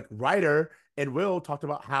is like Ryder and Will talked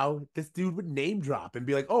about how this dude would name drop and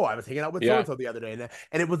be like, oh, I was hanging out with so-and-so the other day.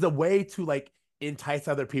 And it was a way to like entice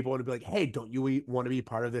other people and to be like, hey, don't you want to be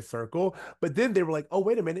part of this circle? But then they were like, oh,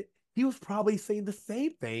 wait a minute. He was probably saying the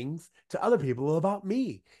same things to other people about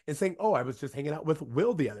me and saying, oh, I was just hanging out with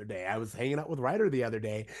Will the other day. I was hanging out with Ryder the other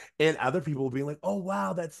day. And other people being like, oh,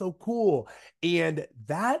 wow, that's so cool. And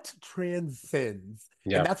that transcends.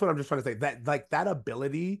 Yeah. And that's what I'm just trying to say, that like that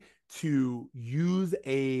ability to use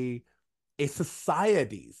a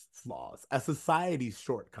society's flaws, a society's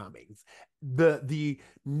shortcomings, the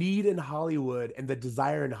need in Hollywood and the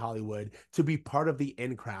desire in Hollywood to be part of the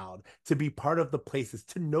in crowd, to be part of the places,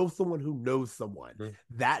 to know someone who knows someone.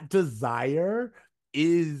 That desire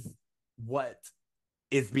is what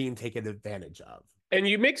is being taken advantage of. And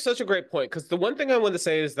you make such a great point, because the one thing I want to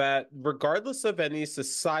say is that regardless of any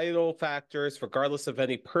societal factors, regardless of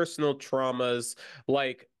any personal traumas,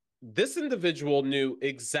 like this individual knew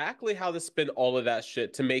exactly how to spin all of that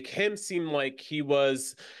shit to make him seem like he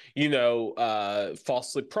was,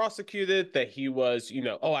 falsely prosecuted, that he was,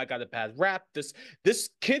 oh, I got a bad rap. This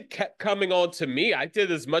kid kept coming on to me. I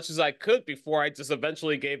did as much as I could before I just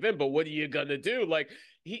eventually gave in. But what are you gonna do? Like,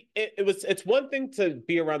 it's one thing to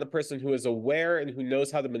be around a person who is aware and who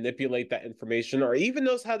knows how to manipulate that information, or even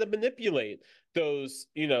knows how to manipulate those,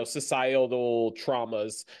 societal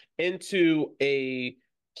traumas into a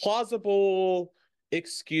plausible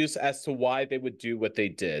excuse as to why they would do what they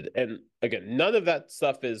did. And again, none of that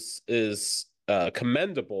stuff is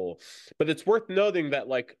commendable, but it's worth noting that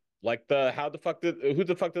like the who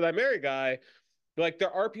the fuck did I marry guy, like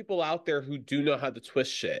there are people out there who do know how to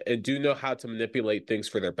twist shit and do know how to manipulate things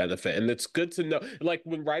for their benefit. And it's good to know, like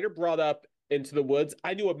when Ryder brought up Into the Woods,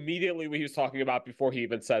 I knew immediately what he was talking about before he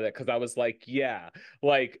even said it, because I was like, yeah,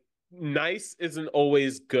 like nice isn't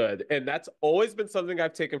always good. And that's always been something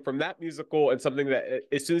I've taken from that musical, and something that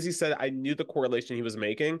as soon as he said it, I knew the correlation he was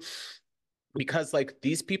making. Because like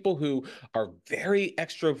these people who are very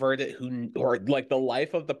extroverted, who are like the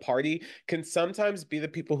life of the party, can sometimes be the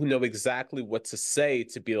people who know exactly what to say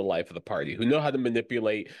to be the life of the party, who know how to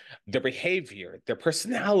manipulate their behavior, their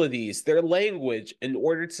personalities, their language in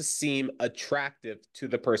order to seem attractive to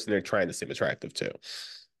the person they're trying to seem attractive to.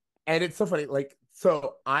 And it's so funny, like,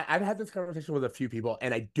 so I've had this conversation with a few people,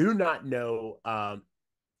 and I do not know how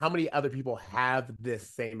many other people have this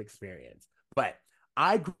same experience, but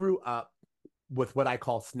I grew up with what I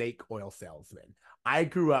call snake oil salesmen. I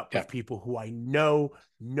grew up with people who I know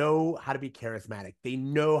how to be charismatic. They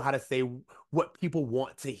know how to say what people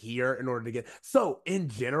want to hear in order to get. So in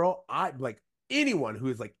general, I like anyone who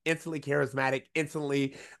is like instantly charismatic,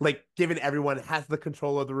 instantly like giving everyone has the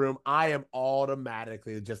control of the room. I am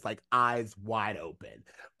automatically just like eyes wide open.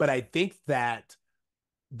 But I think that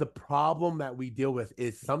the problem that we deal with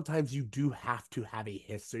is sometimes you do have to have a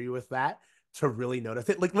history with that to really notice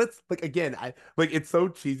it. Like, let's like, again, I like, it's so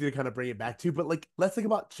cheesy to kind of bring it back to, but like, let's think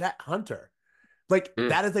about Chet Hunter. Like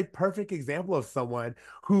that is a perfect example of someone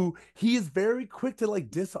who he is very quick to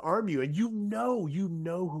like disarm you, and you know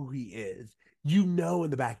who he is. In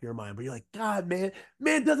the back of your mind, but you're like, God, man,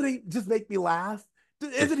 doesn't he just make me laugh?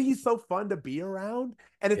 Isn't he so fun to be around?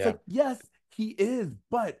 And it's like, yes, he is,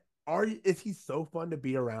 but is he so fun to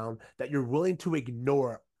be around that you're willing to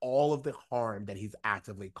ignore all of the harm that he's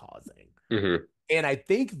actively causing? Mm-hmm. And I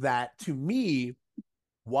think that, to me,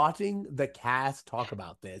 watching the cast talk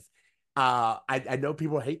about this, I know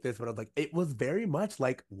people hate this, but I was like, it was very much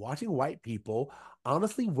like watching white people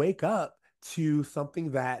honestly wake up to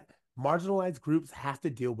something that marginalized groups have to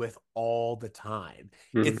deal with all the time.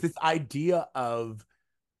 Mm-hmm. It's this idea of,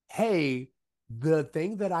 hey, the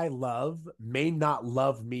thing that I love may not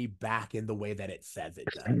love me back in the way that it says it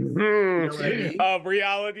does. You know what I mean? Of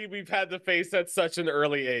reality we've had to face at such an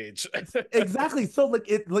early age. Exactly. So like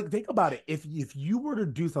think about it. If you were to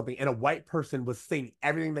do something and a white person was saying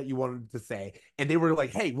everything that you wanted to say, and they were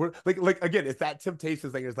like, hey, we're like again, it's that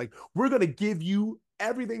temptation thing. It's like, we're gonna give you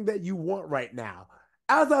everything that you want right now.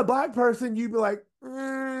 As a black person, you'd be like,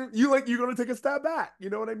 you're going to take a step back. You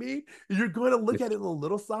know what I mean? You're going to look at it a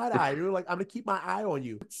little side eye. You're like, I'm going to keep my eye on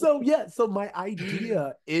you. So yeah, so my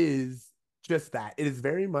idea is just that. It is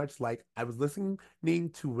very much like I was listening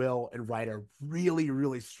to Will and Ryder really,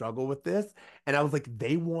 really struggle with this. And I was like,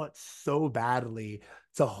 they want so badly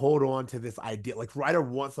to hold on to this idea. Like Ryder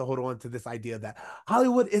wants to hold on to this idea that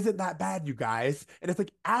Hollywood isn't that bad, you guys. And it's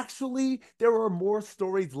like, actually, there are more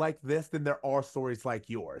stories like this than there are stories like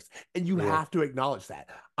yours. And you have to acknowledge that.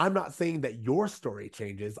 I'm not saying that your story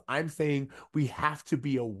changes. I'm saying we have to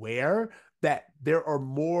be aware that there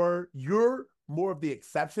are you're more of the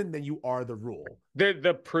exception than you are the rule.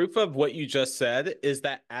 The proof of what you just said is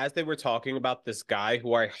that as they were talking about this guy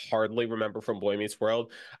who I hardly remember from Boy Meets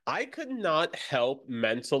World, I could not help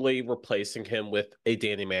mentally replacing him with a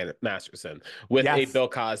Danny Masterson, with a Bill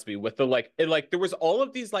Cosby, with there was all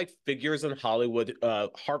of these like figures in Hollywood,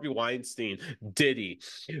 Harvey Weinstein, Diddy,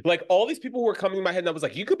 like all these people were coming to my head, and I was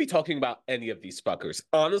like, you could be talking about any of these fuckers.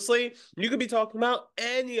 Honestly, you could be talking about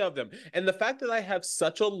any of them. And the fact that I have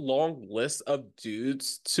such a long list of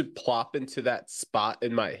dudes to plop into that spot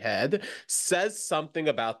in my head says something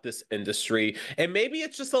about this industry. And maybe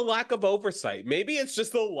it's just a lack of oversight. Maybe it's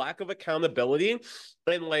just a lack of accountability.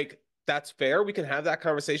 And like, that's fair. We can have that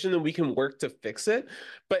conversation and we can work to fix it.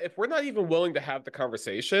 But if we're not even willing to have the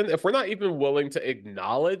conversation, if we're not even willing to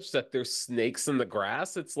acknowledge that there's snakes in the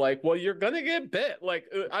grass, it's like, well, you're gonna get bit. Like,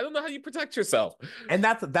 I don't know how you protect yourself. And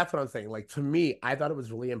that's what I'm saying. Like, to me, I thought it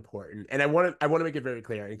was really important. And I want to make it very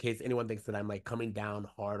clear in case anyone thinks that I'm like coming down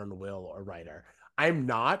hard on Will or Ryder. I'm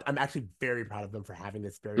not. I'm actually very proud of them for having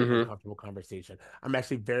this very uncomfortable conversation. I'm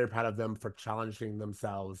actually very proud of them for challenging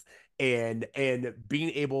themselves and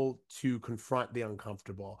being able to confront the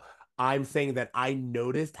uncomfortable. I'm saying that I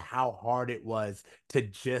noticed how hard it was to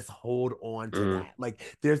just hold on to that.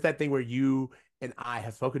 Like, there's that thing where you and I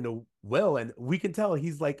have spoken to Will, and we can tell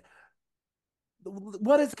he's like,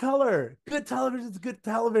 what is color? Good television is good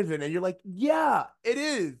television. And you're like, yeah, it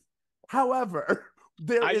is. However,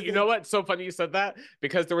 you know what? So funny you said that,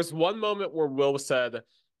 because there was one moment where Will said,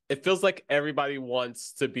 it feels like everybody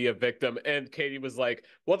wants to be a victim. And Katie was like,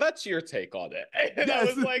 well, that's your take on it. And I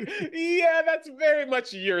was like, yeah, that's very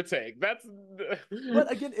much your take. But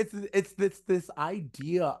again, it's this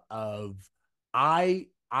idea of I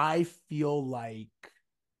feel like,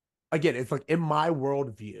 again, it's like in my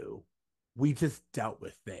worldview, we just dealt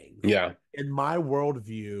with things. Yeah. In my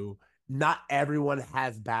worldview, not everyone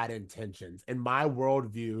has bad intentions. In my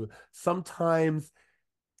worldview, sometimes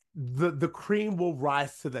the cream will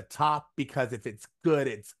rise to the top because if it's good,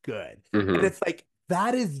 it's good. And it's like,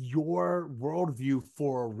 that is your worldview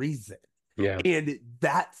for a reason. Yeah. And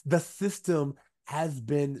that's the system has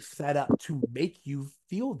been set up to make you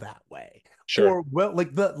feel that way. Sure.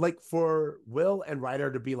 For Will and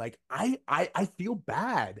Ryder to be like, I feel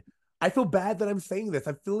bad. I feel bad that I'm saying this.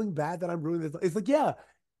 I'm feeling bad that I'm ruining this. It's like, yeah,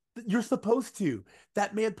 you're supposed to.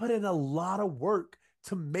 That man put in a lot of work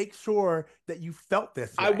to make sure that you felt this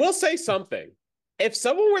way. I will say something. If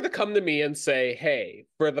someone were to come to me and say, hey,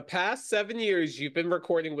 for the past 7 years, you've been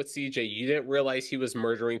recording with CJ, you didn't realize he was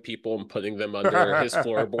murdering people and putting them under his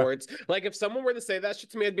floorboards. Like, if someone were to say that shit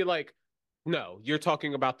to me, I'd be like, no, you're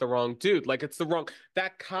talking about the wrong dude. Like, it's the wrong,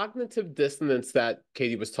 that cognitive dissonance that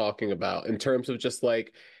Katie was talking about in terms of just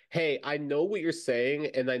like, hey, I know what you're saying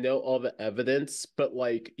and I know all the evidence, but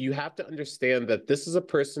like, you have to understand that this is a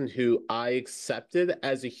person who I accepted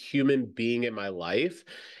as a human being in my life.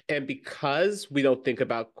 And because we don't think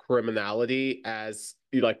about criminality as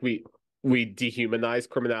like we dehumanize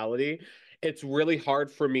criminality, it's really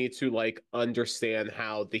hard for me to like understand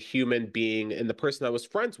how the human being and the person I was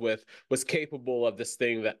friends with was capable of this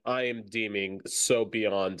thing that I am deeming so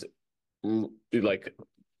beyond, like,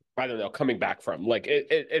 I don't know, coming back from. Like,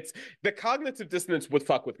 it's the cognitive dissonance would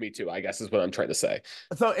fuck with me too, I guess is what I'm trying to say.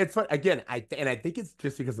 So it's fun again. I think it's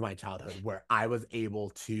just because of my childhood where I was able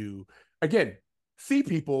to, again, see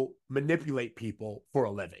people manipulate people for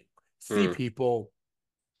a living, see people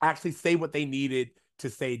actually say what they needed to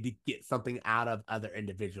say to get something out of other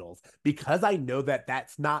individuals, because I know that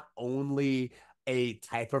that's not only a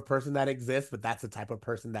type of person that exists, but that's the type of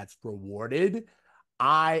person that's rewarded.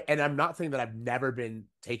 I'm not saying that I've never been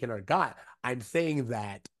taken or got. I'm saying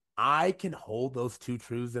that I can hold those two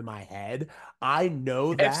truths in my head. I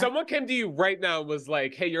know that if someone came to you right now and was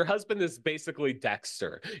like, hey, your husband is basically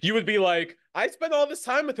Dexter, you would be like, I spent all this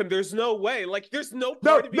time with him. There's no way. Like, there's no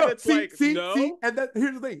part of you that's no. And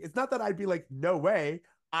here's the thing. It's not that I'd be like, no way.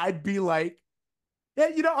 I'd be like, yeah,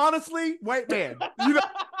 honestly, white man.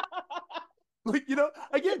 Like,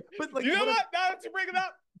 again, but like, you know what? Now that you bring it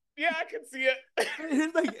up, yeah, I can see it.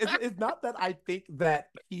 Here's the thing. It's not that I think that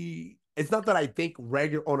it's not that I think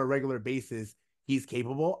on a regular basis he's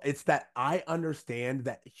capable. It's that I understand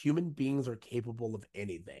that human beings are capable of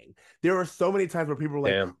anything. There are so many times where people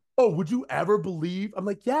are like, Oh, would you ever believe? I'm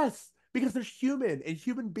like, yes, because they're human and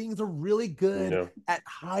human beings are really good Yeah. at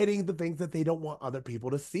hiding the things that they don't want other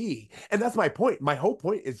people to see. And that's my point. My whole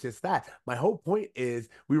point is just that. My whole point is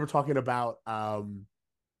we were talking about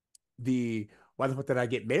the why the fuck did I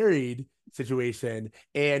get married situation.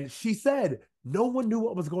 And she said no one knew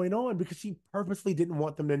what was going on because she purposely didn't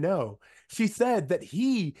want them to know. She said that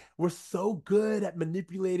he was so good at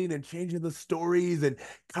manipulating and changing the stories and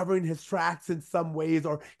covering his tracks in some ways,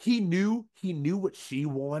 or he knew what she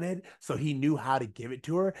wanted, so he knew how to give it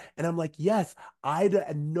to her. And I'm like, yes,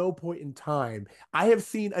 at no point in time, I have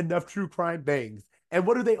seen enough true crime things. And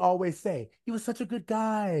what do they always say? He was such a good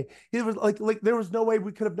guy. He was like there was no way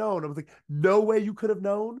we could have known. I was like, no way you could have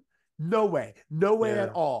known. No way. No way at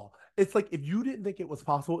Yeah. all. It's like if you didn't think it was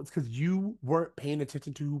possible, it's because you weren't paying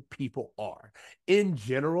attention to who people are. In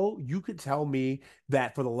general, you could tell me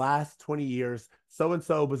that for the last 20 years, so and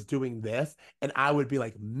so was doing this, and I would be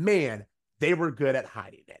like, man, they were good at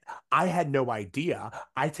hiding it. I had no idea.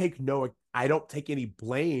 I don't take any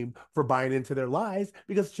blame for buying into their lies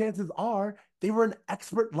because chances are they were an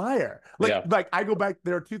expert liar. Yeah. Like I go back,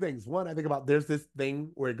 there are two things. One, I think about there's this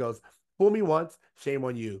thing where it goes, fool me once, shame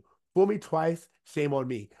on you. Fool me twice, shame on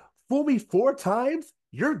me. Fool me four times,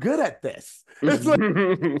 you're good at this. It's like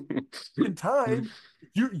in time,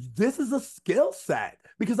 this is a skill set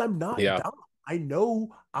because I'm not Yeah. dumb. I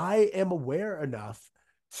know I am aware enough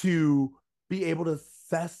to be able to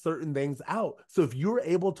assess certain things out. So if you're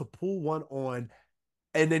able to pull one on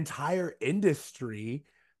an entire industry,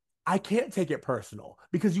 I can't take it personal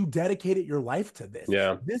because you dedicated your life to this.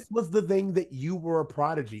 Yeah. This was the thing that you were a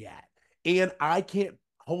prodigy at. And I can't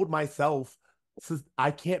hold myself,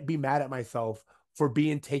 I can't be mad at myself for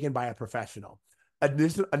being taken by a professional.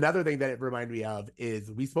 Another thing that it reminded me of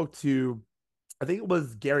is we spoke to, I think it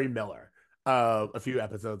was Gary Miller a few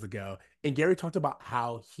episodes ago. And Gary talked about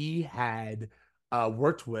how he had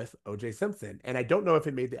worked with OJ Simpson. And I don't know if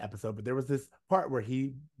it made the episode, but there was this part where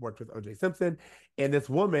he worked with OJ Simpson. And this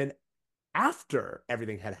woman, after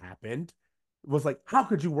everything had happened, was like, how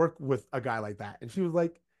could you work with a guy like that? And she was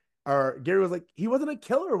like, or Gary was like, he wasn't a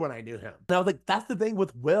killer when I knew him. And I was like, that's the thing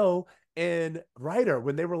with Will and Ryder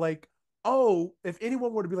when they were like, oh, if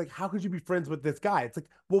anyone were to be like, how could you be friends with this guy? It's like,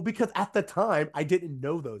 well, because at the time I didn't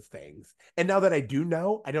know those things. And now that I do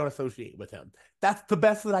know, I don't associate with him. That's the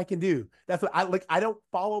best that I can do. That's what I like. I don't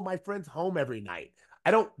follow my friends home every night.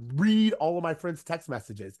 I don't read all of my friends' text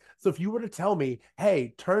messages. So if you were to tell me,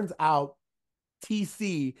 hey, turns out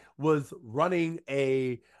TC was running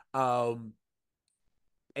a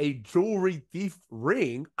jewelry thief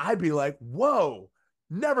ring, I'd be like, whoa,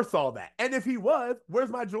 never saw that. And if he was, where's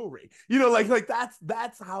my jewelry? Like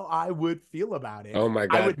that's how I would feel about it. Oh my I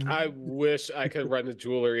God. would I wish I could run a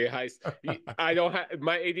jewelry heist. I don't have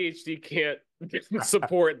my ADHD can't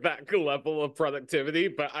support that level of productivity,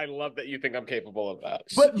 but I love that you think I'm capable of that.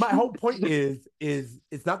 But my whole point is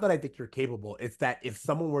it's not that I think you're capable. It's that if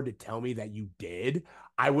someone were to tell me that you did,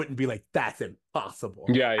 I wouldn't be like, that's impossible.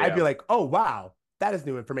 Yeah, I'd be yeah. like, oh wow, that is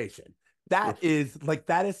new information. That is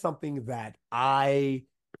something that I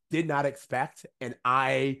did not expect. And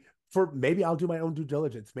maybe I'll do my own due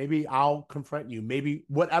diligence. Maybe I'll confront you, maybe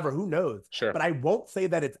whatever, who knows? Sure. But I won't say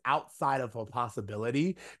that it's outside of a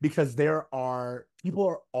possibility because people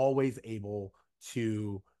are always able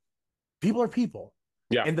to, people are people.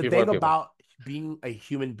 Yeah. And the people are thing people. about being a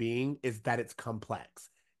human being is that it's complex,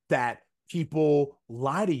 that people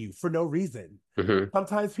lie to you for no reason. Mhm.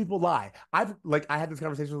 Sometimes people lie. I had this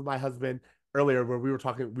conversation with my husband earlier where we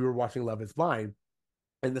were watching Love is Blind.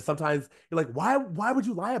 And then sometimes you're like, why would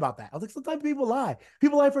you lie about that? I was like, sometimes people lie.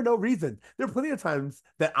 People lie for no reason. There are plenty of times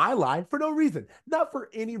that I lie for no reason, not for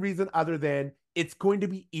any reason other than it's going to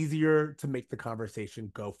be easier to make the conversation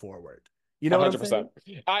go forward. You know what I'm saying?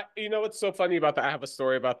 100%. You know what's so funny about that? I have a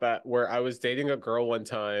story about that where I was dating a girl one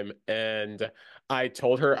time and I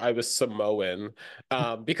told her I was Samoan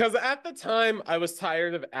because at the time I was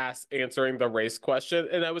tired of answering the race question,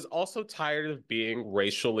 and I was also tired of being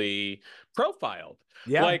racially profiled.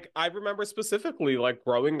 Yeah. Like I remember specifically like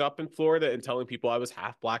growing up in Florida and telling people I was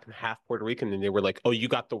half black and half Puerto Rican, and they were like, "Oh, you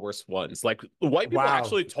got the worst ones." Like white people Wow.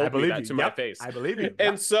 actually I told me believe that you. to my Yep, face. I believe you.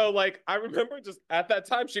 And Yep. so like I remember just at that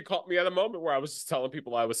time she caught me at a moment where I was just telling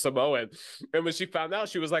people I was Samoan. And when she found out,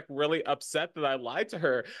 she was like really upset that I lied to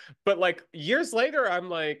her. But like years later, I'm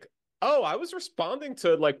like, oh, I was responding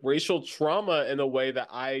to like racial trauma in a way that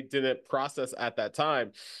I didn't process at that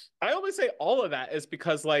time. I only say all of that is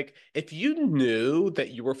because like if you knew that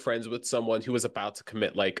you were friends with someone who was about to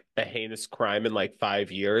commit like a heinous crime in like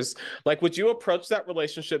 5 years, like would you approach that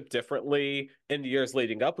relationship differently in the years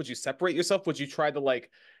leading up? Would you separate yourself? Would you try to like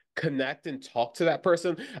connect and talk to that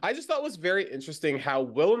person. I just thought it was very interesting how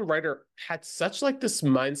Will and Ryder had such like this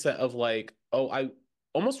mindset of like, oh, I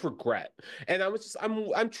almost regret. And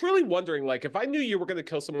I'm truly wondering, like, if I knew you were gonna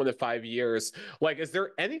kill someone in 5 years, like, is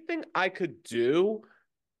there anything I could do?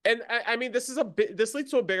 And I mean, this leads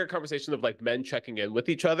to a bigger conversation of like men checking in with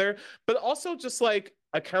each other, but also just like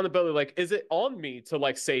accountability. Like, is it on me to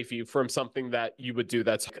like save you from something that you would do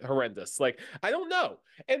that's horrendous? Like, I don't know.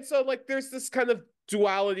 And so like there's this kind of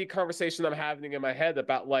duality conversation I'm having in my head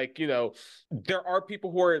about like, there are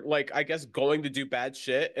people who are like, I guess, going to do bad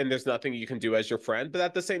shit and there's nothing you can do as your friend. But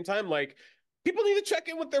at the same time, like people need to check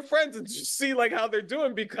in with their friends and just see like how they're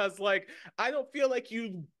doing, because like I don't feel like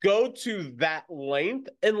you go to that length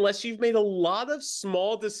unless you've made a lot of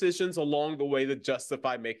small decisions along the way to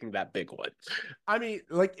justify making that big one. I mean,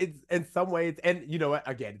 like it's in some ways, and you know what?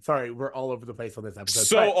 Again, sorry, we're all over the place on this episode.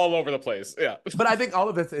 So all over the place, yeah. But I think all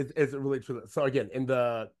of this is really true. So again, in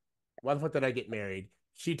the Why the Fuck Did I Get Married,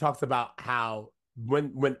 she talks about how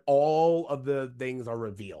when all of the things are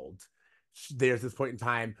revealed, there's this point in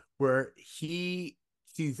time where she's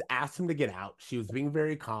asked him to get out. She was being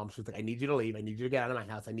very calm. She was like, I need you to leave. I need you to get out of my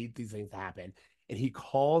house. I need these things to happen. And he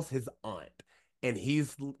calls his aunt and he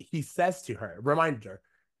says to her, remind her,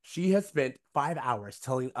 she has spent 5 hours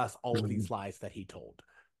telling us all of these lies that he told.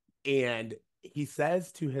 And he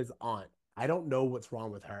says to his aunt, I don't know what's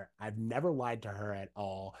wrong with her. I've never lied to her at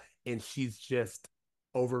all. And she's just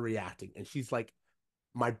overreacting. And she's like,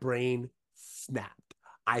 my brain snapped.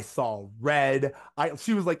 I saw red.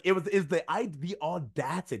 She was like, the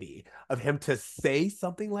audacity of him to say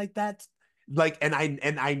something like that. Like, and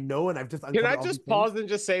I know, and I've just can I just pause and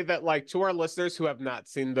just say that, like, to our listeners who have not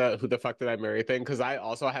seen the Who the Fuck Did I Marry thing, because I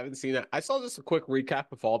also haven't seen it. I saw just a quick recap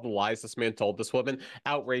of all the lies this man told this woman.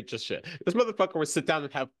 Outrageous shit. This motherfucker would sit down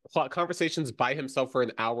and have conversations by himself for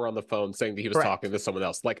an hour on the phone saying that he was talking to someone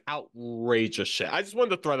else. Like, outrageous shit. I just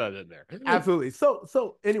wanted to throw that in there. Absolutely.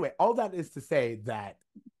 So anyway, all that is to say that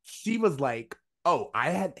she was like, oh, I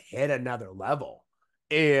had hit another level.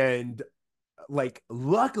 And like,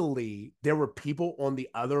 luckily, there were people on the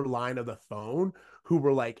other line of the phone who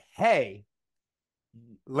were like, hey,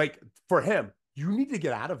 like, for him, you need to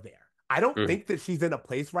get out of there. I don't think that she's in a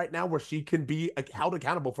place right now where she can be held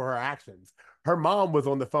accountable for her actions. Her mom was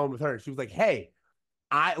on the phone with her and she was like, hey,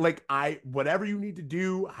 whatever you need to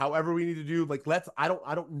do, however we need to do, like, I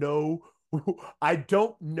don't know. I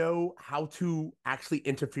don't know how to actually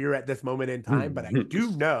interfere at this moment in time, but I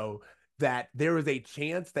do know that there is a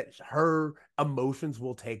chance that her emotions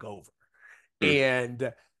will take over.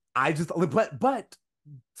 And I just, but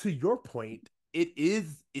to your point, it's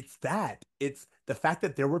the fact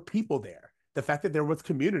that there were people there, the fact that there was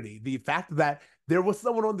community, the fact that there was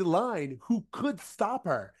someone on the line who could stop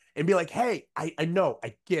her and be like, hey, I know,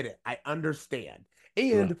 I get it, I understand.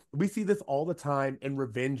 And we see this all the time in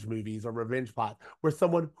revenge movies or revenge plots where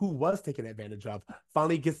someone who was taken advantage of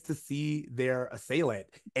finally gets to see their assailant.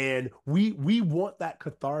 And we want that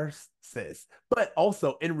catharsis. But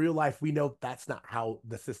also in real life, we know that's not how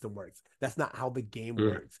the system works. That's not how the game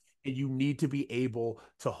works. And you need to be able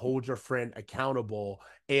to hold your friend accountable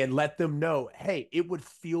and let them know, hey, it would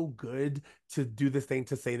feel good to do this thing,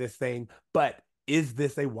 to say this thing, but is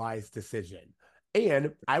this a wise decision?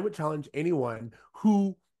 And I would challenge anyone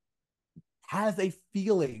who has a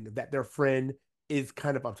feeling that their friend is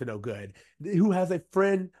kind of up to no good, who has a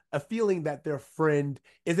feeling that their friend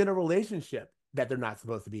is in a relationship that they're not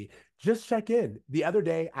supposed to be, just check in. The other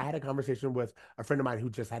day, I had a conversation with a friend of mine who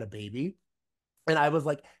just had a baby. And I was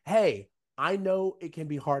like, hey, I know it can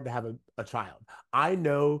be hard to have a child. I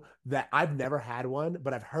know that I've never had one,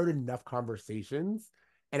 but I've heard enough conversations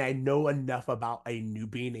and I know enough about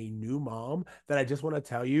being a new mom that I just want to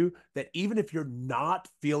tell you that even if you're not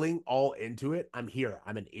feeling all into it, I'm here.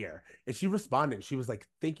 I'm an ear. And she responded. She was like,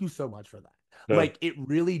 thank you so much for that. Yeah. Like, it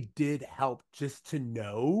really did help just to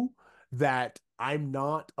know that I'm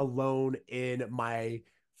not alone in my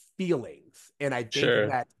feelings. And I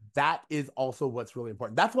think that is also what's really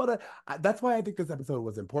important. That's why I think this episode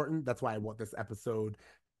was important. That's why I want this episode.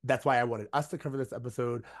 That's why I wanted us to cover this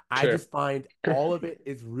episode. I just find all of it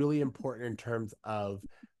is really important in terms of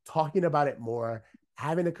talking about it more,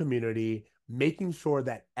 having a community, making sure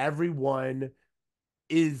that everyone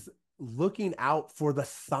is looking out for the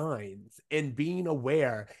signs and being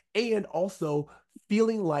aware, and also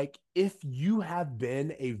feeling like if you have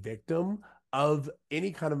been a victim of any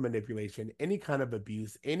kind of manipulation, any kind of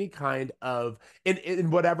abuse, any kind of, in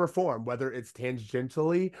whatever form, whether it's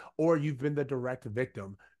tangentially or you've been the direct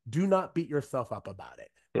victim, do not beat yourself up about it.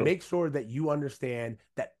 Make sure that you understand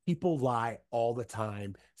that people lie all the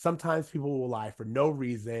time. Sometimes people will lie for no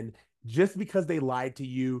reason. just because they lied to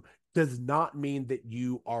you does not mean that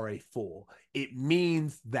you are a fool. It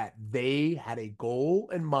means that they had a goal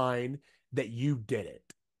in mind that you didn't.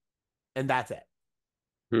 And that's it.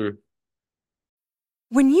 Hmm.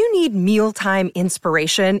 When you need mealtime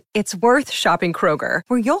inspiration, it's worth shopping Kroger,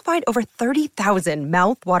 where you'll find over 30,000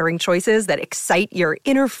 mouthwatering choices that excite your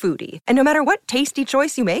inner foodie. And no matter what tasty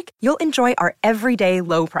choice you make, you'll enjoy our everyday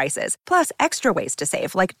low prices, plus extra ways to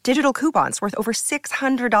save, like digital coupons worth over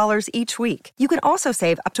 $600 each week. You can also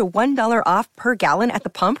save up to $1 off per gallon at the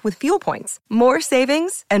pump with fuel points. More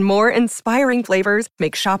savings and more inspiring flavors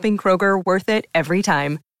make shopping Kroger worth it every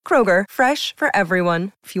time. Kroger, fresh for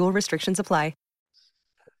everyone. Fuel restrictions apply.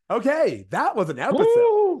 Okay, that was an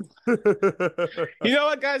episode. You know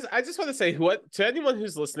what, guys? I just want to say to anyone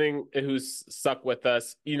who's listening and who's stuck with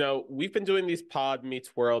us, we've been doing these Pod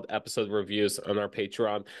Meets World episode reviews on our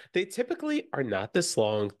Patreon. They typically are not this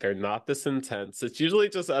long. They're not this intense. It's usually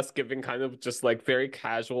just us giving kind of just like very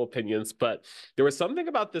casual opinions. But there was something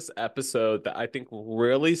about this episode that I think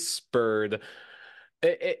really spurred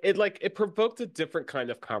it provoked a different kind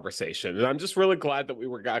of conversation, and I'm just really glad that we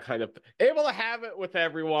got kind of able to have it with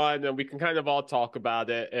everyone, and we can kind of all talk about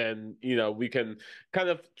it, and we can kind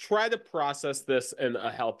of try to process this in a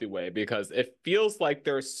healthy way, because it feels like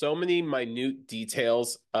there are so many minute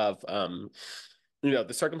details of the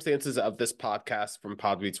circumstances of this podcast from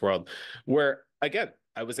Pod Meets World, where again,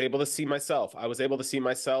 I was able to see myself. I was able to see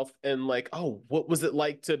myself in like, oh, what was it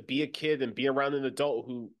like to be a kid and be around an adult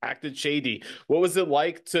who acted shady? What was it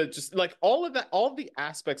like to just like all of that, all the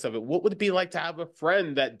aspects of it? What would it be like to have a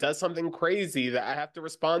friend that does something crazy that I have to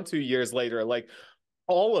respond to years later? Like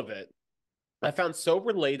all of it, I found so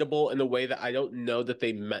relatable in a way that I don't know that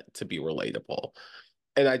they meant to be relatable.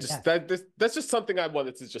 And I just that's just something I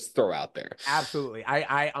wanted to just throw out there. Absolutely.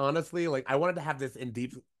 I honestly I wanted to have this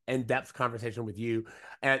in-depth conversation with you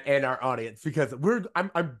and our audience, because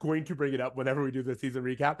I'm going to bring it up whenever we do the season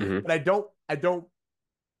recap, but I don't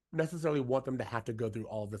necessarily want them to have to go through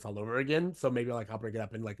all of this all over again. So maybe I'll bring it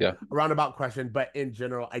up in a roundabout question. But in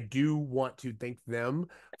general, I do want to thank them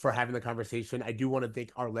for having the conversation. I do want to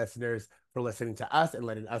thank our listeners for listening to us and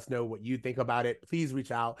letting us know what you think about it. Please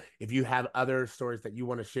reach out if you have other stories that you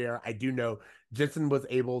want to share. I do know Jensen was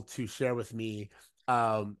able to share with me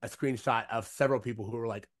a screenshot of several people who were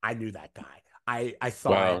like, I knew that guy. I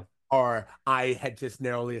saw it, or I had just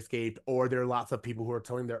narrowly escaped, or there are lots of people who are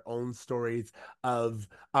telling their own stories of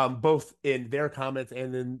both in their comments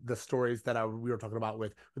and in the stories that we were talking about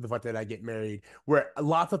with the fact that I get married, where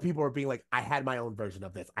lots of people are being like, I had my own version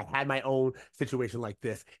of this. I had my own situation like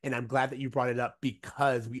this. And I'm glad that you brought it up,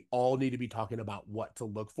 because we all need to be talking about what to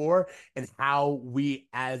look for and how we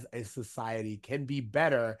as a society can be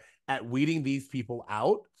better at weeding these people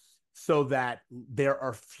out so that there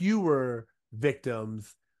are fewer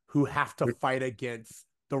victims who have to fight against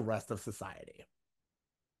the rest of society.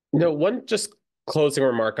 One just closing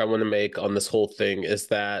remark I want to make on this whole thing is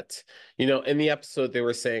that, in the episode, they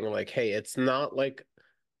were saying like, hey, it's not like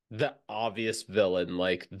the obvious villain.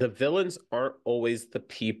 Like the villains aren't always the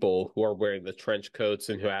people who are wearing the trench coats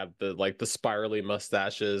and who have the spirally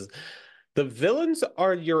mustaches. The villains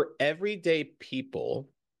are your everyday people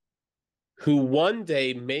who one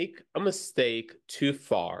day make a mistake too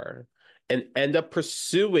far and end up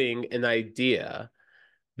pursuing an idea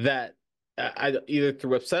that either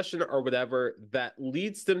through obsession or whatever, that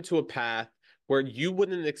leads them to a path where you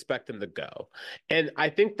wouldn't expect them to go. And I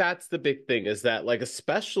think that's the big thing, is that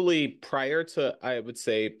especially prior to, I would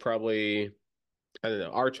say probably, I don't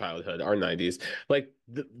know, our childhood, our 90s,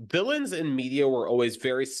 the villains in media were always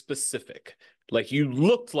very specific. You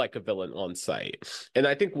looked like a villain on site. And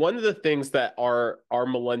I think one of the things that our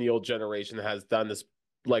millennial generation has done is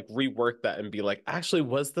rework that and be like, actually,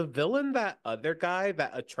 was the villain that other guy,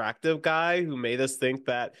 that attractive guy who made us think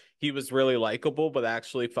that he was really likable, but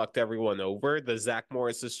actually fucked everyone over? The Zach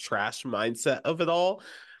Morris's trash mindset of it all.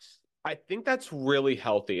 I think that's really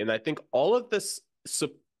healthy. And I think all of this,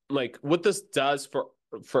 what this does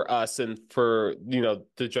for us and for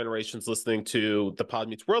the generations listening to the Pod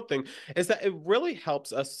Meets World thing, is that it really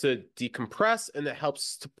helps us to decompress, and it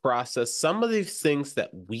helps to process some of these things that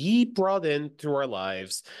we brought into our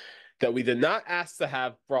lives that we did not ask to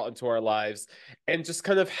have brought into our lives, and just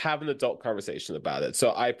kind of have an adult conversation about it. So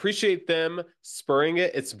I appreciate them spurring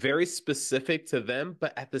it. It's very specific to them,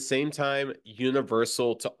 but at the same time,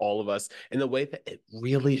 universal to all of us in a way that it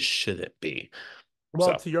really shouldn't be.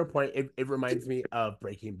 Well, to your point, it reminds me of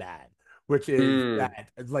Breaking Bad, which is that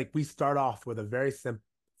we start off with a very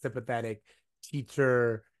sympathetic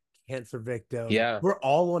teacher, cancer victim. Yeah. We're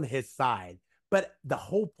all on his side. But the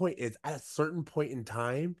whole point is, at a certain point in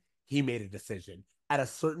time, he made a decision. at a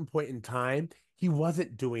certain point in time, he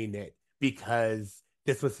wasn't doing it because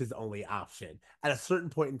this was his only option. At a certain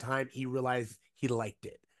point in time, he realized he liked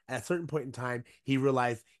it. At a certain point in time, he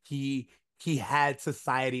realized he had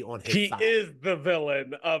society on his side. He is the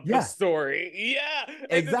villain of the story. Yeah.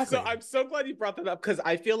 Exactly. So I'm so glad you brought that up because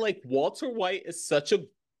I feel like Walter White is such a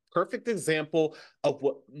perfect example of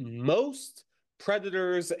what most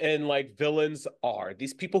predators and like villains are.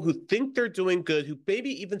 These people who think they're doing good, who maybe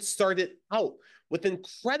even started out with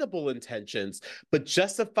incredible intentions, but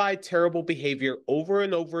justified terrible behavior over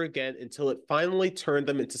and over again until it finally turned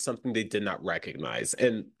them into something they did not recognize.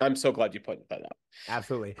 And I'm so glad you pointed that out.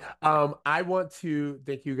 Absolutely. I want to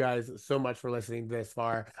thank you guys so much for listening this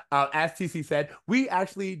far. As TC said, we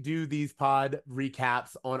actually do these pod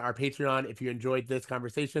recaps on our Patreon. If you enjoyed this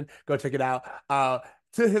conversation, go check it out.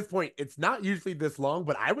 To his point, it's not usually this long,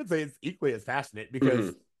 but I would say it's equally as passionate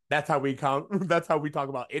because that's how we that's how we talk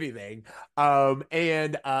about anything. And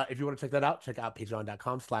if you want to check that out, check out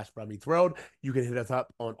patreon.com/BroadMeetsWorld. You can hit us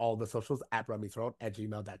up on all the socials at BroadMeetsWorld at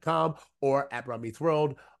gmail.com or at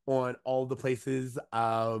BroadMeetsWorld on all the places,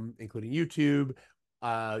 including YouTube.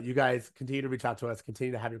 You guys continue to reach out to us,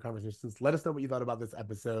 continue to have your conversations. Let us know what you thought about this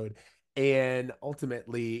episode. And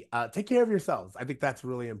ultimately, take care of yourselves. I think that's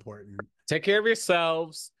really important. Take care of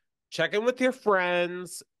yourselves, check in with your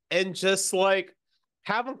friends, and just like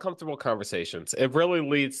have uncomfortable conversations. It really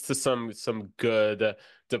leads to some good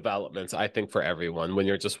developments, I think, for everyone when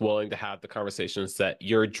you're just willing to have the conversations that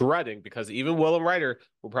you're dreading, because even Will and Ryder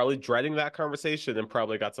were probably dreading that conversation and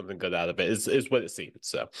probably got something good out of it, is what it seems.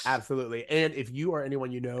 So absolutely. And if you or anyone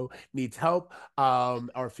you know needs help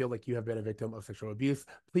or feel like you have been a victim of sexual abuse,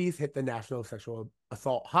 please hit the National Sexual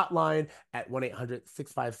Assault Hotline at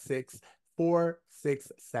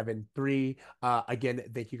 1-800-656-4673. Again,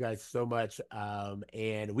 thank you guys so much.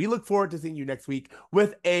 And we look forward to seeing you next week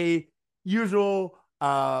with a usual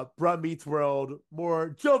Broad Meets World,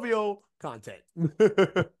 more jovial content.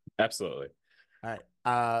 Absolutely. All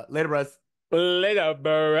right. Later, bros. Later,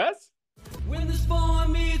 bros. When this boy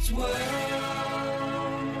meets world.